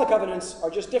that all the covenants are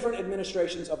just different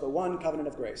administrations of the one covenant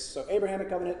of grace. So Abrahamic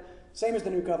covenant, same as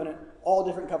the new covenant, all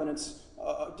different covenants,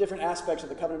 different aspects of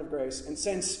the covenant of grace. And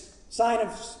since sign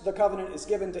of the covenant is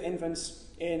given to infants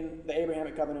in the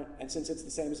Abrahamic covenant, and since it's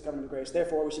the same as the covenant of grace,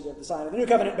 therefore we should give the sign of the new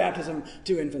covenant baptism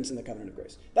to infants in the covenant of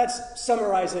grace. That's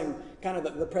summarizing kind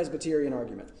of the Presbyterian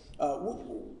argument.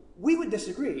 We would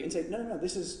disagree and say, no,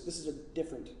 this is a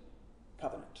different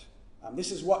covenant.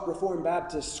 This is what Reformed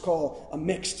Baptists call a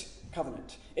mixed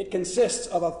covenant. It consists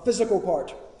of a physical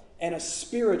part and a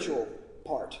spiritual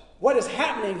part. What is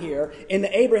happening here in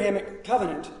the Abrahamic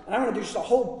covenant, and I'm going to do just a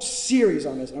whole series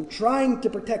on this, and I'm trying to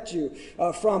protect you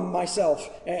from myself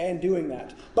and doing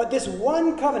that. But this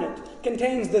one covenant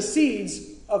contains the seeds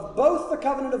of both the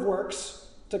covenant of works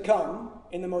to come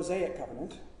in the Mosaic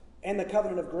covenant and the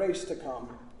covenant of grace to come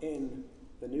in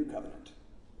the new covenant.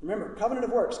 Remember, covenant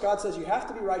of works, God says you have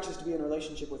to be righteous to be in a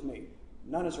relationship with me.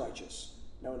 None is righteous.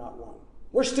 No, not one.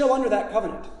 We're still under that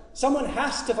covenant. Someone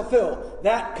has to fulfill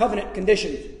that covenant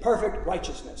condition, perfect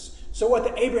righteousness. So what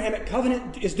the Abrahamic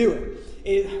covenant is doing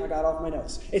is, I got off my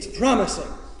notes, it's promising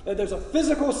that there's a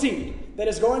physical seed that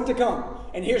is going to come.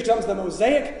 And here comes the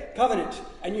Mosaic covenant.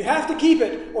 And you have to keep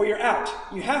it or you're out.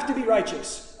 You have to be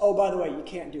righteous. Oh, by the way, you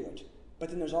can't do it. But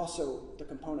then there's also the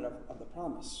component of the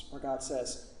promise where God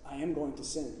says, I am going to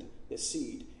send this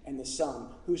seed and this son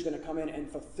who's going to come in and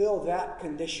fulfill that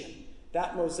condition,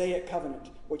 that Mosaic covenant,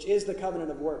 which is the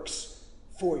covenant of works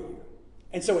for you.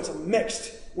 And so it's a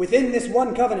mixed. Within this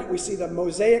one covenant, we see the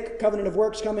Mosaic covenant of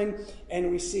works coming, and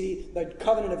we see the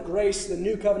covenant of grace, the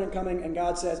new covenant coming, and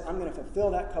God says, I'm going to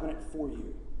fulfill that covenant for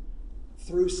you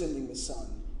through sending the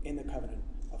Son in the covenant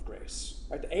of grace.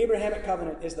 Right? The Abrahamic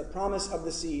covenant is the promise of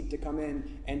the seed to come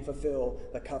in and fulfill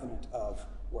the covenant of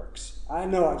works. I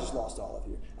know I just lost all of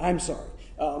you. I'm sorry.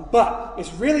 But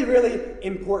it's really, really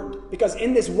important because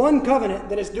in this one covenant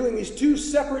that is doing these two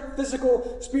separate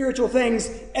physical, spiritual things,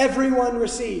 everyone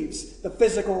receives the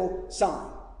physical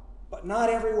sign. But not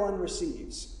everyone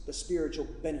receives the spiritual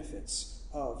benefits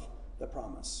of the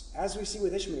promise. As we see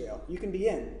with Ishmael, you can be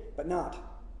in, but not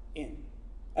in.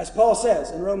 As Paul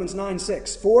says in Romans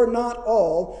 9:6, for not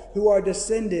all who are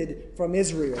descended from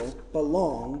Israel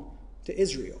belong to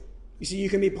Israel. You see, you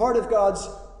can be part of God's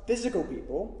physical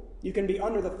people, you can be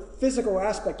under the physical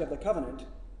aspect of the covenant,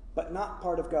 but not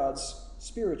part of God's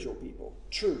spiritual people,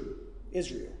 true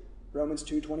Israel. Romans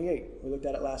 2:28, we looked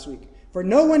at it last week. For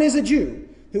no one is a Jew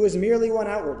who is merely one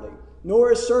outwardly,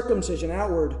 nor is circumcision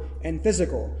outward and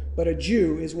physical, but a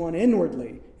Jew is one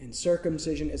inwardly, and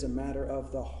circumcision is a matter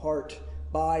of the heart,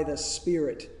 by the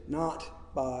Spirit,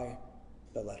 not by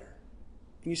the letter.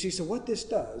 And you see, so what this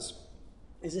does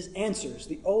is this answers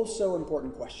the so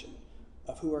important question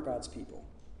of who are God's people.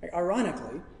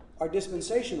 Ironically, our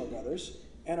dispensational brothers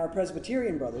and our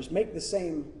Presbyterian brothers make the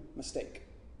same mistake.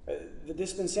 The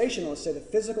dispensationalists say the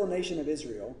physical nation of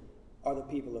Israel are the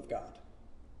people of God,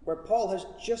 where Paul has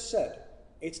just said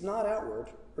it's not outward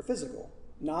or physical.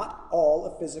 Not all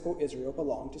of physical Israel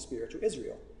belong to spiritual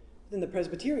Israel. Then the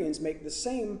Presbyterians make the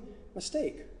same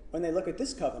mistake when they look at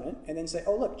this covenant and then say,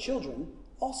 oh, look, children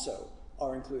also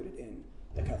are included in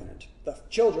the covenant. The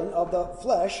children of the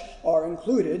flesh are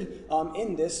included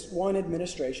in this one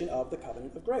administration of the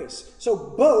covenant of grace. So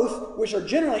both, which are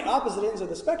generally opposite ends of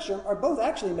the spectrum, are both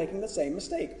actually making the same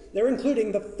mistake. They're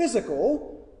including the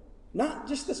physical, not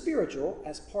just the spiritual,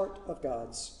 as part of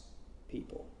God's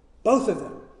people. Both of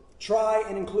them try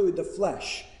and include the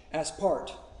flesh as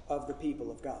part of the people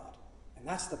of God. And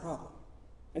that's the problem.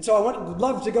 And so I would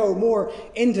love to go more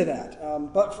into that.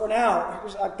 But for now,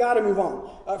 I've got to move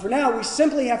on. For now, we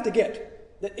simply have to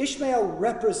get that Ishmael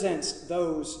represents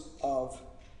those of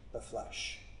the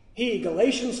flesh. He,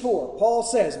 Galatians 4, Paul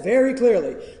says very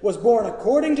clearly, was born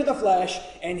according to the flesh,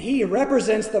 and he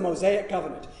represents the Mosaic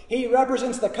covenant. He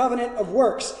represents the covenant of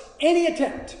works. Any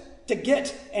attempt to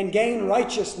get and gain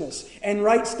righteousness and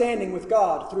right standing with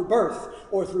God through birth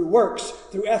or through works,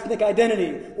 through ethnic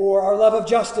identity or our love of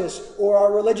justice or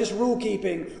our religious rule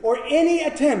keeping, or any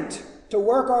attempt to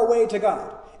work our way to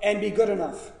God and be good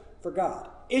enough for God.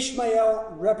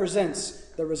 Ishmael represents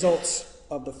the results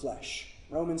of the flesh.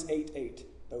 Romans 8:8.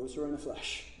 Those who are in the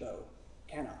flesh, though,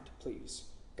 cannot please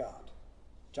God.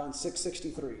 John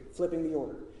 6:63, flipping the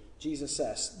order, Jesus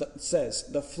says,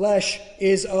 the flesh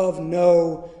is of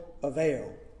no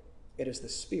avail. It is the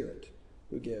Spirit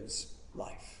who gives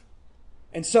life.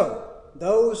 And so,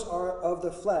 those of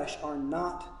the flesh are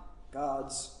not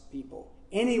God's people.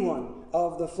 Anyone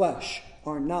of the flesh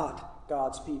are not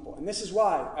God's people. And this is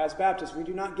why, as Baptists, we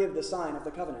do not give the sign of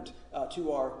the covenant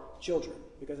to our children.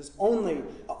 Because it's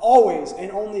always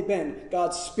and only been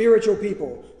God's spiritual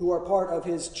people who are part of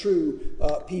his true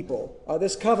people.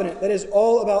 This covenant that is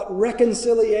all about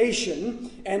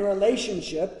reconciliation and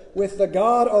relationship with the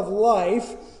God of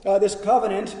life. This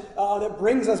covenant that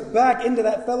brings us back into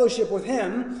that fellowship with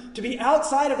him. To be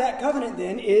outside of that covenant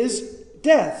then is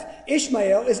death.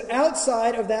 Ishmael is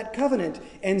outside of that covenant.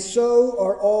 And so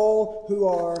are all who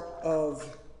are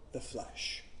of the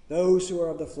flesh. Those who are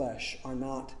of the flesh are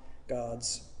not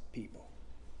God's people.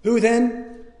 Who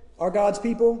then are God's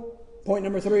people? Point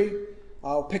number 3.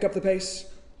 I'll pick up the pace.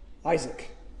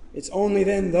 Isaac. It's only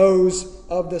then those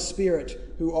of the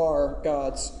Spirit who are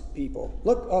God's people.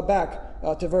 Look back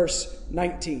to verse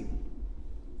 19.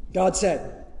 God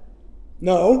said,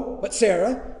 "No, but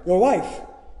Sarah, your wife,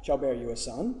 shall bear you a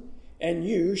son, and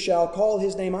you shall call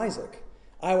his name Isaac.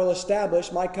 I will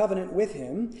establish my covenant with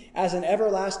him as an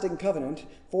everlasting covenant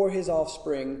for his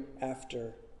offspring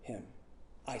after him."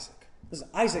 Isaac. Listen,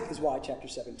 Isaac is why chapter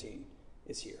 17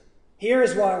 is here. Here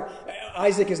is why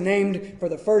Isaac is named for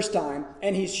the first time,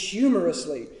 and he's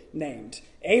humorously named.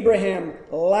 Abraham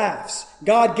laughs.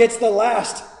 God gets the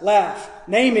last laugh.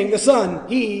 Naming the son,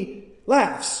 he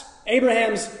laughs.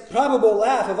 Abraham's probable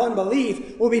laugh of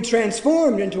unbelief will be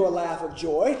transformed into a laugh of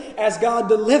joy as God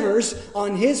delivers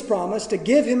on his promise to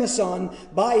give him a son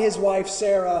by his wife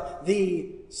Sarah,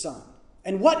 the son.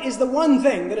 And what is the one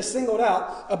thing that is singled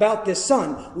out about this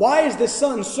son? Why is this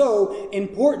son so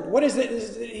important? What is it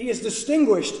he is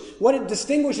distinguished? What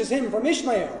distinguishes him from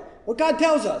Ishmael? Well, God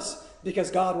tells us,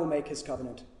 because God will make his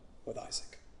covenant with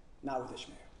Isaac, not with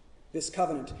Ishmael. This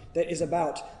covenant that is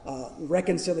about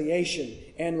reconciliation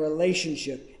and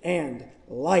relationship and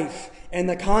life. And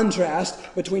the contrast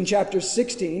between chapter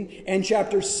 16 and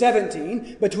chapter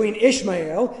 17, between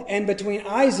Ishmael and between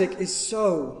Isaac, is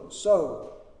so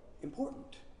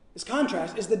important. This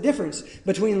contrast is the difference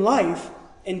between life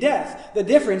and death, the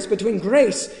difference between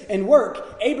grace and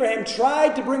work. Abraham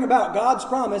tried to bring about God's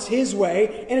promise his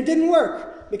way, and it didn't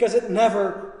work, because it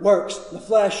never works. The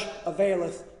flesh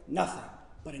availeth nothing.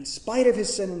 But in spite of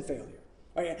his sin and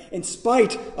failure, in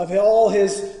spite of all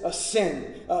his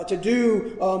sin, to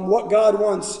do what God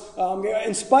wants,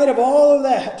 in spite of all of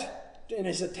that, in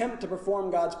his attempt to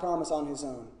perform God's promise on his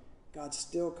own, God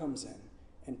still comes in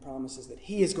and promises that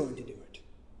he is going to do it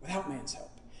without man's help,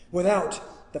 without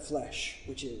the flesh,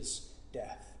 which is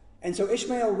death. And so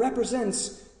Ishmael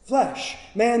represents flesh,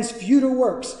 man's futile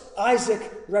works.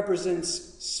 Isaac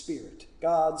represents spirit,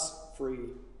 God's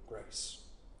free grace.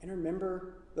 And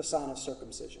remember the sign of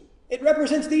circumcision. It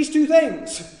represents these two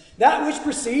things. That which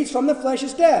proceeds from the flesh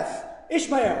is death.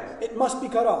 Ishmael, it must be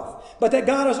cut off. But that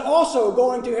God is also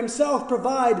going to himself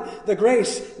provide the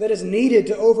grace that is needed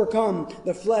to overcome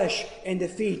the flesh and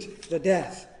defeat the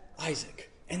death.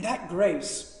 Isaac. And that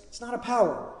grace, it's not a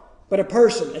power, but a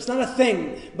person. It's not a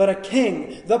thing, but a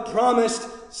king. The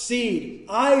promised seed.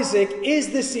 Isaac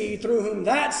is the seed through whom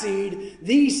that seed,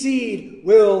 the seed,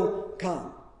 will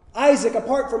come. Isaac,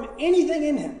 apart from anything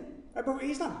in him,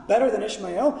 he's not better than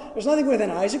Ishmael. There's nothing within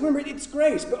Isaac. Remember, it's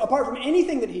grace. But apart from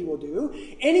anything that he will do,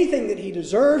 anything that he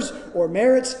deserves or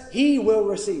merits, he will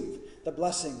receive the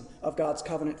blessing of God's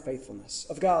covenant faithfulness,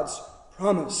 of God's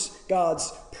promise,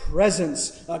 God's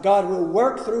presence. God will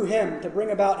work through him to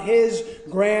bring about his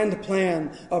grand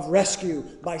plan of rescue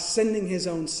by sending his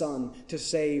own son to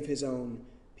save his own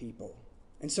people.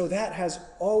 And so that has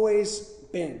always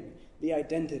been the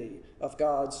identity of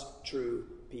God's true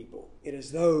people. It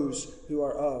is those who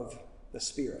are of the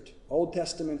Spirit, Old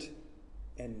Testament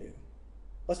and New.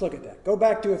 Let's look at that. Go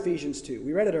back to Ephesians 2.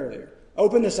 We read it earlier.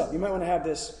 Open this up. You might want to have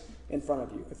this in front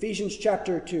of you. Ephesians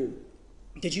chapter 2.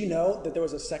 Did you know that there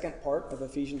was a second part of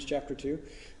Ephesians chapter 2?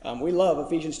 We love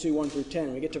Ephesians 2, 1 through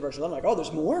 10. We get to verse 11, like, oh,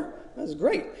 there's more? This is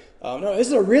great. No, this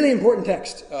is a really important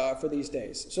text for these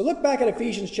days. So look back at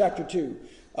Ephesians chapter 2,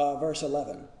 verse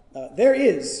 11. There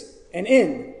is an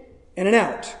in and an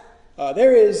out.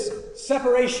 There is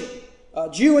separation,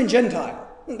 Jew and Gentile.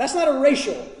 That's not a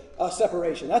racial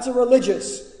separation. That's a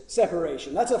religious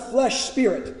separation. That's a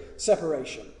flesh-spirit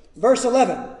separation. Verse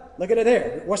 11. Look at it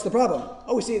there. What's the problem?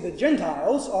 Oh, we see the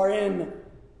Gentiles are in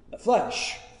the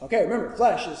flesh. Okay, remember,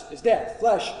 flesh is death.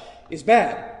 Flesh is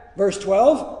bad. Verse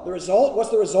 12, the result.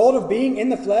 What's the result of being in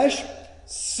the flesh?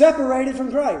 Separated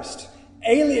from Christ.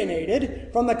 Alienated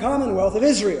from the commonwealth of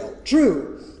Israel.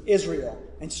 True Israel.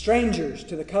 And strangers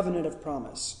to the covenant of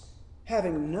promise.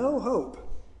 Having no hope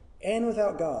and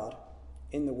without God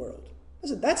in the world.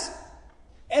 Listen, that's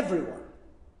everyone.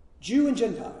 Jew and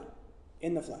Gentile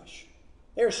in the flesh.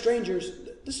 They are strangers.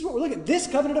 This is what we're looking at. This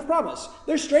covenant of promise.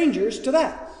 They're strangers to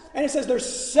that. And it says they're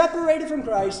separated from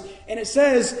Christ. And it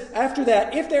says after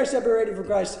that, if they're separated from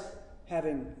Christ,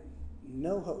 having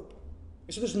no hope.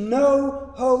 So there's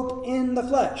no hope in the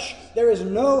flesh. There is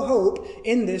no hope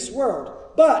in this world.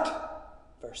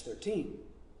 But, verse 13,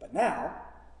 but now,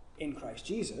 in Christ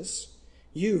Jesus,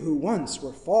 you who once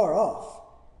were far off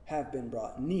have been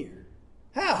brought near.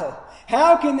 How?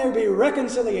 How can there be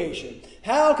reconciliation?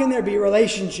 How can there be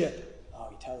relationship? Oh,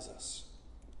 he tells us,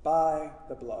 by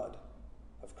the blood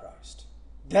of Christ.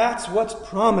 That's what's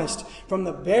promised from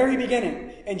the very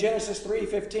beginning in Genesis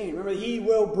 3:15. Remember, he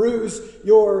will bruise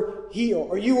your heel,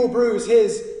 or you will bruise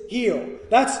his heel.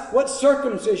 That's what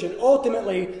circumcision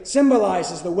ultimately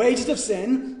symbolizes. The wages of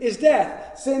sin is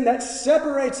death. Sin that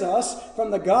separates us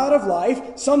from the God of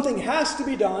life. Something has to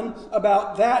be done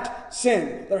about that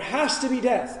sin. There has to be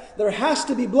death. There has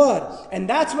to be blood. And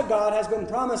that's what God has been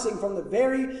promising from the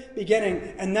very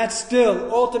beginning. And that's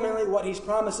still ultimately what he's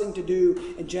promising to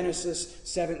do in Genesis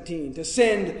 17. To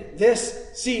send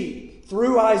this seed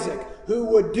through Isaac, who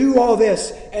would do all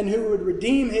this and who would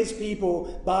redeem his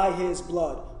people by his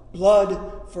blood.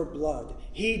 Blood for blood.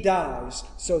 He dies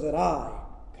so that I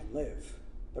can live.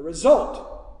 The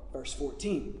result, verse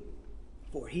 14,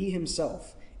 for he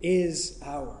himself is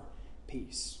our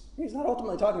peace. He's not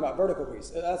ultimately talking about vertical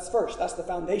peace. That's first. That's the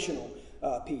foundational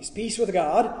peace. Peace with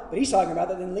God, but he's talking about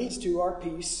that then leads to our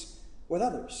peace with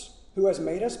others, who has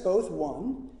made us both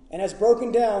one and has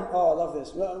broken down, oh, I love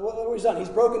this. What he's done? He's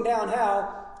broken down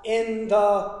how? In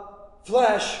the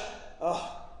flesh.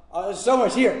 There's so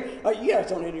much here. You guys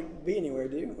don't need to be anywhere,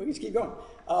 do you? We can just keep going.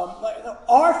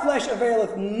 Our flesh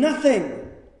availeth nothing.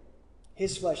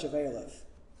 His flesh availeth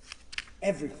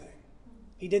everything.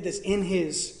 He did this in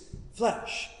his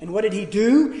flesh. And what did he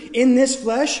do in this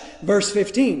flesh? Verse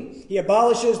 15. He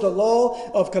abolishes the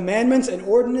law of commandments and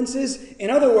ordinances. In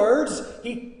other words,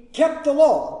 he kept the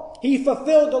law. He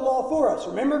fulfilled the law for us.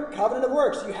 Remember, covenant of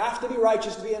works. You have to be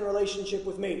righteous to be in relationship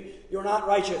with me. You're not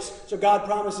righteous. So God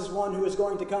promises one who is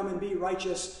going to come and be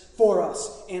righteous for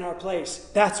us in our place.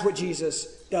 That's what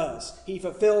Jesus does. He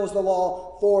fulfills the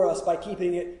law for us by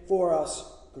keeping it for us.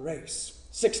 Grace.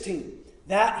 16.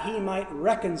 That he might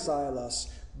reconcile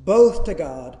us both to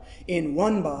God in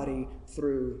one body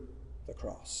through the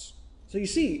cross. So you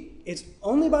see, it's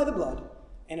only by the blood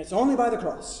and it's only by the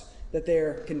cross that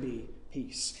there can be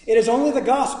peace. It is only the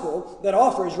gospel that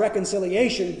offers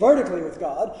reconciliation vertically with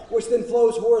God, which then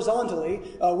flows horizontally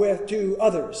to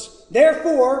others.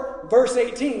 Therefore, verse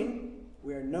 18,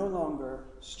 we are no longer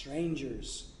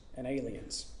strangers and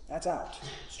aliens. That's out.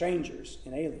 Strangers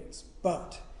and aliens.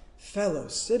 But fellow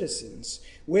citizens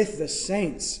with the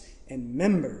saints and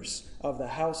members of the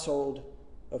household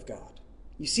of God.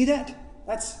 You see that?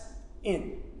 That's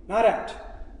in, not out,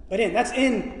 but in. That's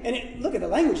in. And look at the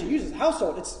language he uses.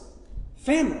 Household. It's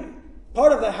family,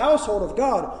 part of the household of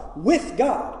God, with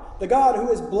God, the God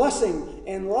who is blessing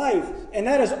and life. And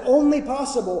that is only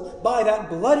possible by that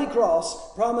bloody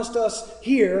cross promised us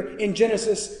here in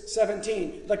Genesis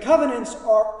 17. The covenants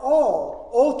are all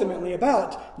ultimately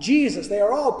about Jesus. They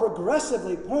are all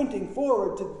progressively pointing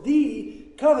forward to the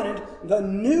covenant, the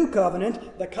new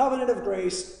covenant, the covenant of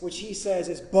grace, which he says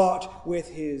is bought with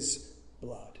his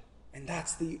blood. And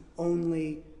that's the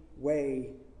only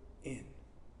way in.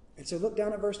 And so look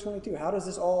down at verse 22. How does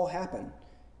this all happen?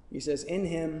 He says, in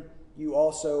him you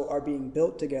also are being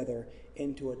built together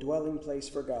into a dwelling place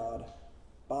for God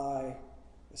by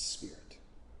the Spirit.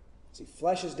 See,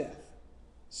 flesh is death.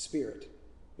 Spirit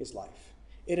is life.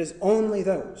 It is only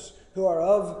those who are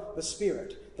of the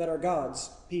Spirit that are God's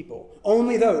people.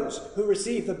 Only those who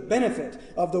receive the benefit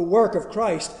of the work of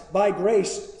Christ by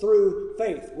grace through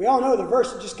faith. We all know the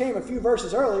verse that just came a few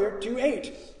verses earlier,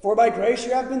 2:8. For by grace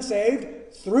you have been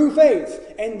saved through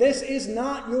faith, and this is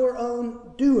not your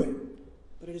own doing,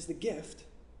 but it is the gift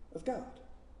of God.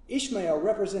 Ishmael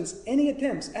represents any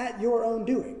attempts at your own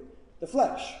doing. The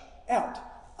flesh, out.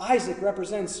 Isaac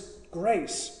represents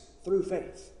grace through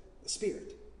faith. The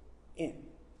Spirit, in.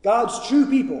 God's true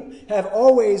people have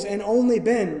always and only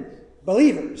been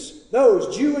believers,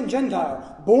 those, Jew and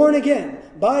Gentile, born again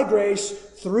by grace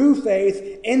through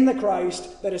faith in the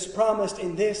Christ that is promised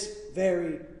in this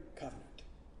very covenant.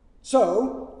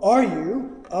 So, are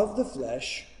you of the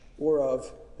flesh or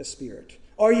of the Spirit?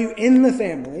 Are you in the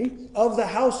family of the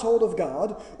household of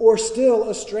God, or still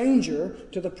a stranger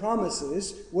to the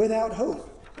promises, without hope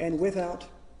and without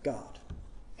God?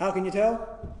 How can you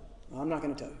tell? I'm not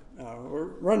going to tell you. We're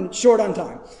running short on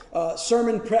time.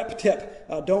 Sermon prep tip.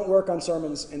 Don't work on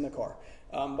sermons in the car.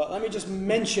 But let me just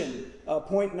mention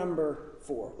point number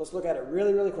 4. Let's look at it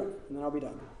really, really quick, and then I'll be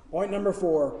done. Point number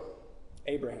 4,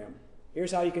 Abraham.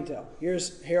 Here's how you can tell.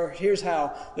 Here's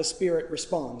how the Spirit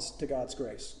responds to God's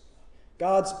grace.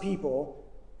 God's people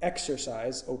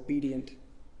exercise obedient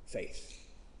faith.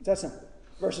 It's that simple.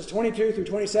 Verses 22 through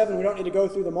 27, we don't need to go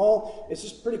through them all. It's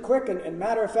just pretty quick, and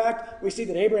matter of fact, we see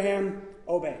that Abraham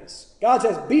obeys. God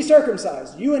says, be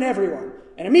circumcised, you and everyone.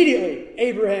 And immediately,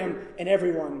 Abraham and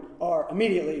everyone are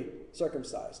immediately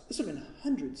circumcised. This would have been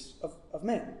hundreds of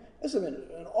men. This would have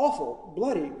been an awful,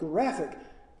 bloody, graphic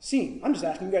scene. I'm just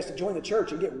asking you guys to join the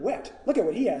church and get wet. Look at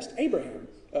what he asked Abraham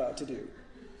to do.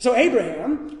 So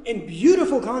Abraham, in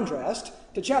beautiful contrast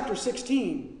to chapter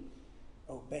 16,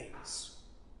 obeys.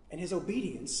 And his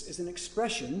obedience is an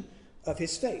expression of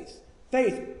his faith.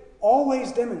 Faith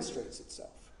always demonstrates itself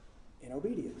in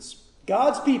obedience.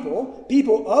 God's people,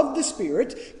 people of the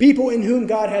Spirit, people in whom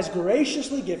God has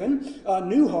graciously given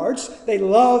new hearts, they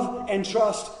love and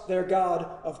trust their God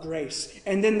of grace.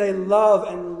 And then they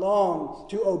love and long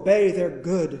to obey their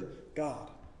good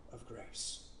God of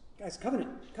grace. Guys,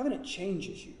 covenant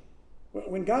changes you.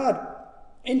 When God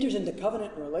enters into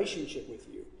covenant relationship with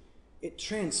you, it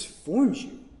transforms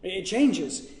you. It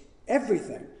changes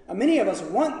everything. Many of us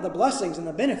want the blessings and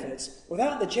the benefits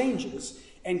without the changes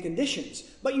and conditions.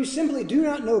 But you simply do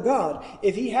not know God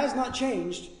if He has not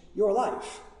changed your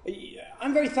life.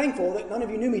 I'm very thankful that none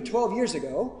of you knew me 12 years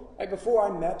ago, right before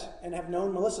I met and have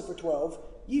known Melissa for 12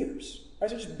 years. Right,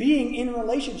 so just being in a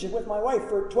relationship with my wife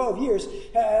for 12 years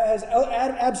has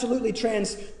absolutely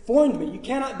transformed me. You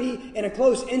cannot be in a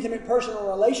close, intimate, personal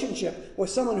relationship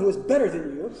with someone who is better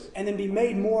than you and then be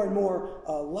made more and more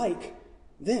like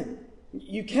them.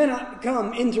 You cannot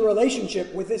come into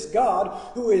relationship with this God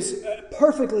who is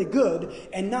perfectly good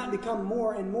and not become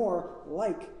more and more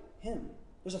like Him.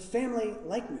 There's a family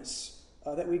likeness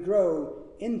that we grow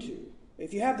into.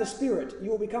 If you have the Spirit,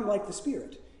 you will become like the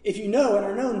Spirit. If you know and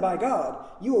are known by God,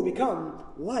 you will become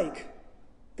like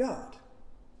God.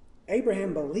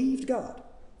 Abraham believed God.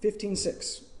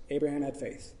 15:6. Abraham had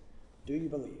faith. Do you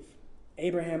believe?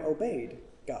 Abraham obeyed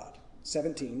God.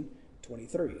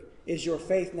 17:23. Is your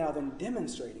faith now then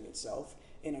demonstrating itself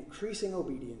in increasing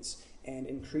obedience and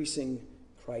increasing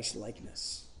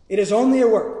Christ-likeness? It is only a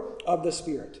work of the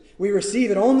Spirit. We receive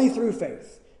it only through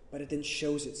faith, but it then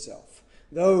shows itself.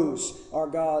 Those are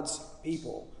God's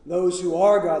people. Those who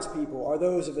are God's people are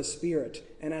those of the Spirit,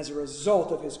 and as a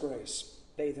result of His grace,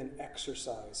 they then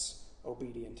exercise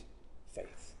obedient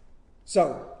faith.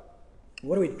 So,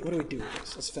 what do we do with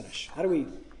this? Let's finish. How do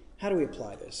we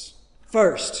apply this?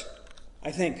 First,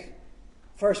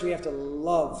 we have to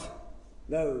love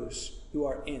those who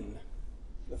are in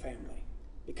the family,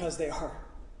 because they are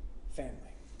family.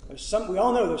 We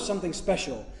all know there's something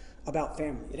special about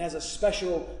family. It has a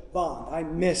special bond. I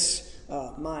miss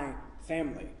my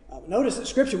family. Notice that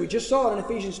Scripture, we just saw it in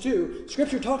Ephesians 2,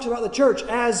 Scripture talks about the church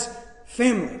as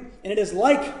family. And it is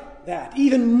like that,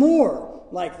 even more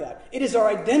like that. It is our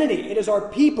identity. It is our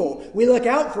people. We look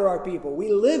out for our people.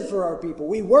 We live for our people.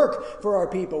 We work for our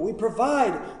people. We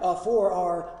provide for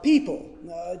our people.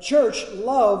 Church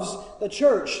loves the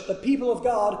church. The people of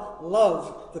God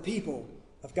love the people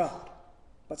of God.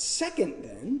 But second,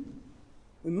 then,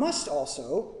 we must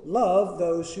also love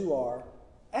those who are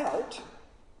out,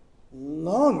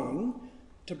 longing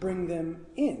to bring them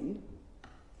in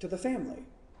to the family.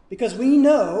 Because we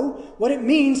know what it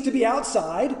means to be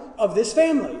outside of this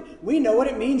family. We know what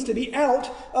it means to be out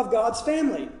of God's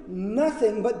family.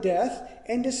 Nothing but death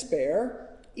and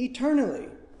despair eternally.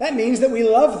 That means that we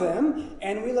love them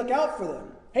and we look out for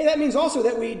them. Hey, that means also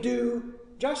that we do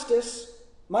justice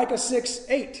Micah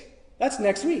 6:8. That's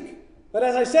next week. But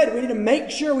as I said, we need to make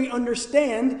sure we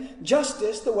understand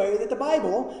justice the way that the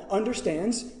Bible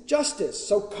understands justice.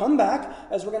 So come back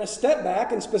as we're going to step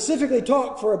back and specifically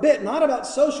talk for a bit, not about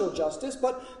social justice,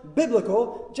 but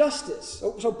biblical justice.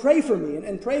 So pray for me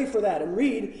and pray for that and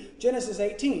read Genesis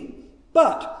 18.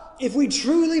 But if we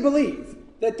truly believe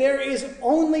that there is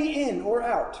only in or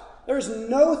out, there is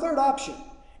no third option,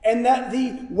 and that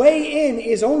the way in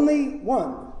is only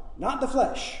one, not the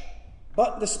flesh,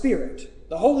 but the Spirit,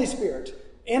 the Holy Spirit,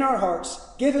 in our hearts,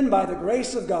 given by the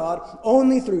grace of God,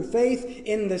 only through faith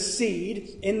in the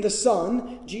seed, in the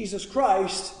Son, Jesus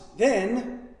Christ,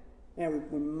 then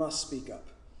we must speak up,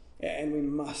 and we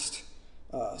must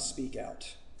speak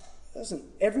out. Listen,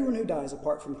 everyone who dies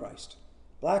apart from Christ,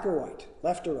 black or white,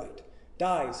 left or right,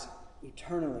 dies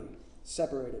eternally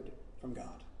separated from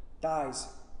God, dies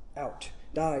out,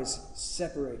 dies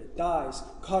separated, dies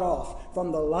cut off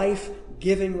from the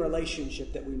life-giving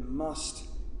relationship that we must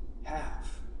have.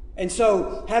 And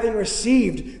so, having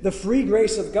received the free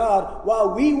grace of God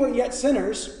while we were yet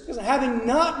sinners, because having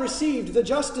not received the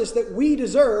justice that we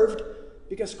deserved,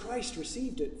 because Christ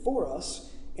received it for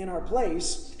us in our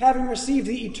place, having received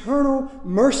the eternal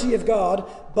mercy of God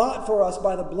bought for us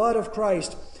by the blood of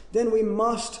Christ, then we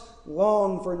must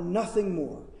long for nothing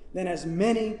more than as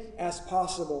many as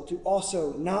possible to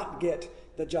also not get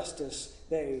the justice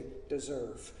they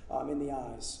deserve in the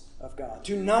eyes of God.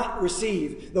 To not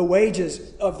receive the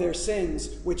wages of their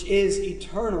sins, which is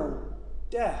eternal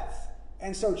death.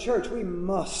 And so, church, we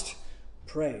must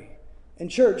pray. And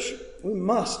church, we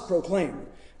must proclaim.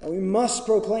 And we must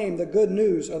proclaim the good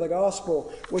news of the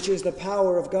gospel, which is the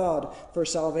power of God for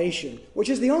salvation, which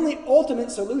is the only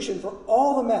ultimate solution for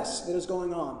all the mess that is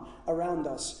going on around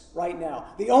us right now.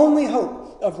 The only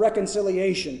hope of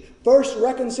reconciliation. First,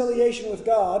 reconciliation with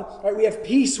God. Right? We have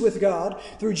peace with God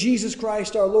through Jesus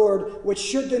Christ our Lord, which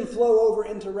should then flow over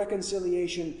into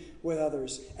reconciliation with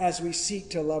others as we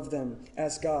seek to love them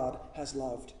as God has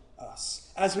loved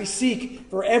us. As we seek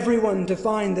for everyone to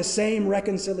find the same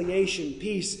reconciliation,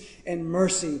 peace, and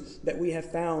mercy that we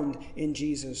have found in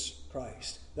Jesus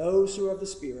Christ. Those who are of the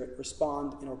Spirit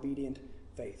respond in obedient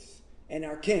faith. And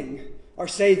our King, our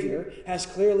Savior, has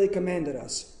clearly commanded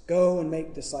us, go and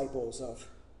make disciples of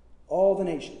all the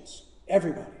nations,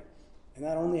 everybody. And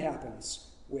that only happens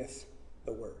with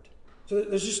the Word. So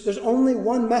there's only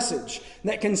one message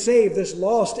that can save this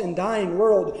lost and dying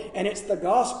world, and it's the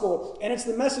gospel, and it's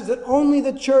the message that only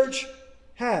the church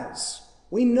has.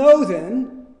 We know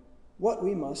then what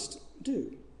we must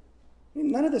do.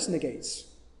 None of this negates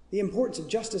the importance of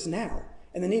justice now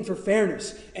and the need for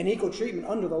fairness and equal treatment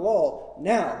under the law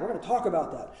now. We're going to talk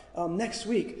about that next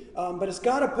week. But it's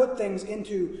got to put things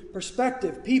into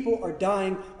perspective. People are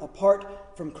dying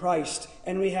apart from Christ,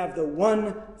 and we have the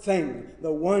one thing,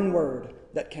 the one word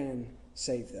that can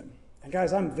save them. And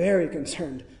guys, I'm very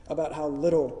concerned about how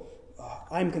little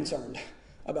I'm concerned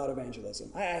about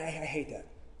evangelism. I hate that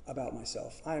about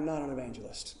myself. I am not an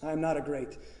evangelist. I am not a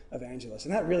great evangelist.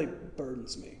 And that really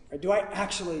burdens me. Do I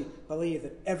actually believe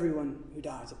that everyone who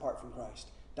dies apart from Christ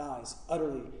dies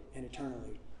utterly and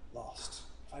eternally lost?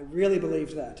 If I really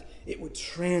believed that, it would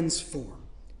transform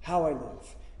how I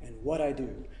live and what I do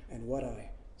and what I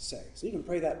say. So you can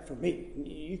pray that for me.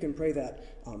 You can pray that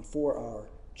for our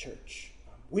church.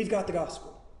 We've got the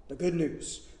gospel, the good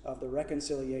news of the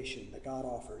reconciliation that God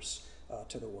offers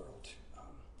to the world.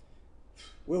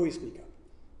 Will we speak up?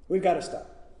 We've got to stop.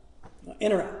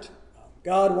 Interact.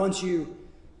 God wants you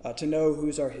to know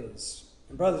whose are His.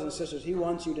 And brothers and sisters, He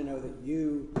wants you to know that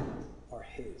you are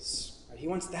His. He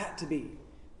wants that to be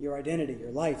your identity,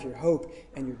 your life, your hope,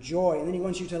 and your joy. And then He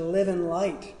wants you to live in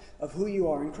light of who you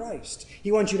are in Christ.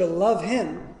 He wants you to love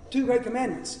Him. 2 great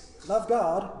commandments. Love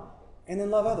God and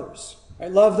then love others.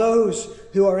 Right? Love those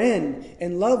who are in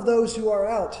and love those who are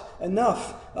out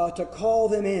enough to call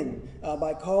them in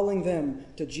by calling them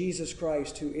to Jesus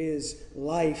Christ, who is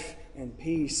life and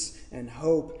peace and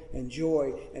hope and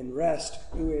joy and rest,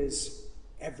 who is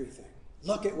everything.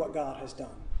 Look at what God has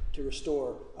done to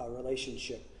restore a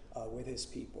relationship with His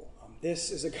people.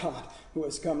 This is a God who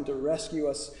has come to rescue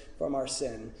us from our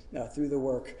sin through the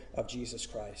work of Jesus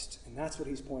Christ. And that's what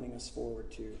He's pointing us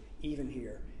forward to, even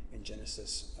here in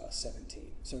Genesis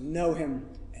 17. So know Him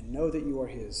and know that you are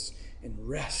His, and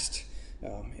rest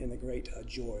in the great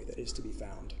joy that is to be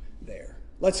found there.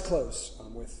 Let's close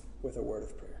with a word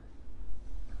of prayer.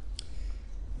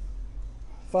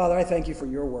 Father, I thank you for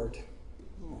your word.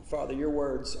 Father, your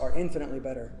words are infinitely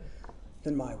better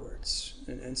than my words.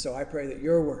 And so I pray that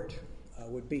your word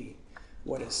would be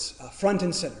what is front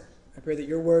and center. I pray that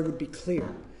your word would be clear.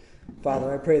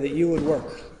 Father, I pray that you would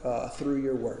work through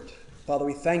your word. Father,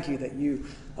 we thank you that you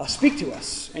speak to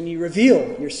us and you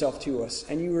reveal yourself to us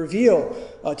and you reveal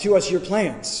to us your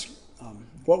plans,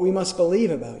 what we must believe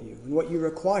about you and what you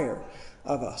require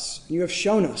of us. You have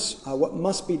shown us what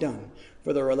must be done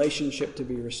for the relationship to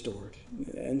be restored.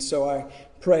 And so I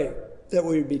pray that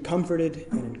we would be comforted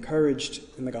and encouraged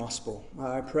in the gospel.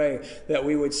 I pray that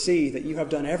we would see that you have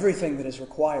done everything that is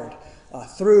required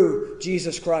through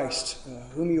Jesus Christ,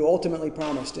 whom you ultimately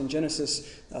promised in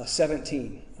Genesis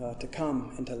 17 to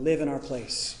come and to live in our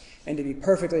place and to be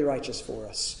perfectly righteous for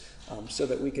us, so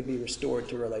that we could be restored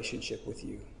to relationship with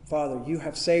you. Father, you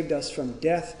have saved us from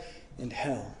death and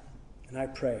hell, and I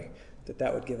pray that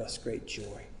that would give us great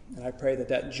joy. And I pray that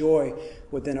that joy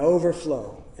would then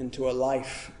overflow into a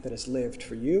life that is lived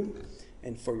for you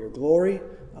and for your glory,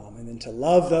 and then to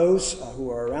love those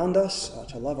who are around us,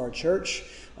 to love our church,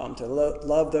 to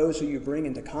love those who you bring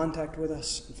into contact with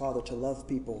us, and Father, to love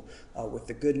people with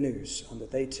the good news,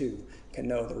 that they too can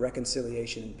know the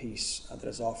reconciliation and peace that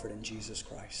is offered in Jesus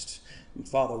Christ. And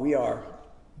Father, we are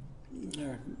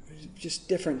just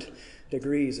different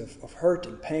degrees of hurt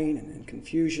and pain and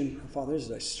confusion. Father, this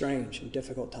is a strange and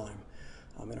difficult time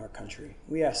in our country.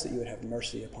 We ask that you would have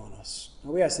mercy upon us.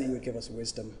 We ask that you would give us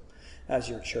wisdom as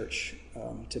your church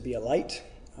to be a light,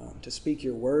 to speak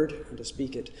your word, and to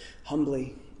speak it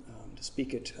humbly, to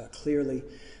speak it clearly.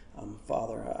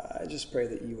 Father, I just pray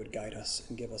that you would guide us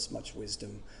and give us much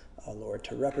wisdom, Lord,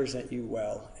 to represent you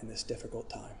well in this difficult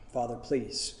time. Father,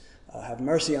 please have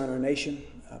mercy on our nation.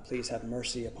 Please have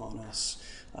mercy upon us.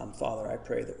 Father, I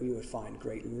pray that we would find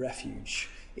great refuge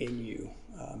in you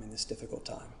in this difficult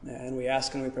time. And we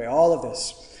ask and we pray all of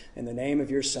this in the name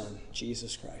of your Son,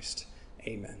 Jesus Christ.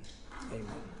 Amen. Amen.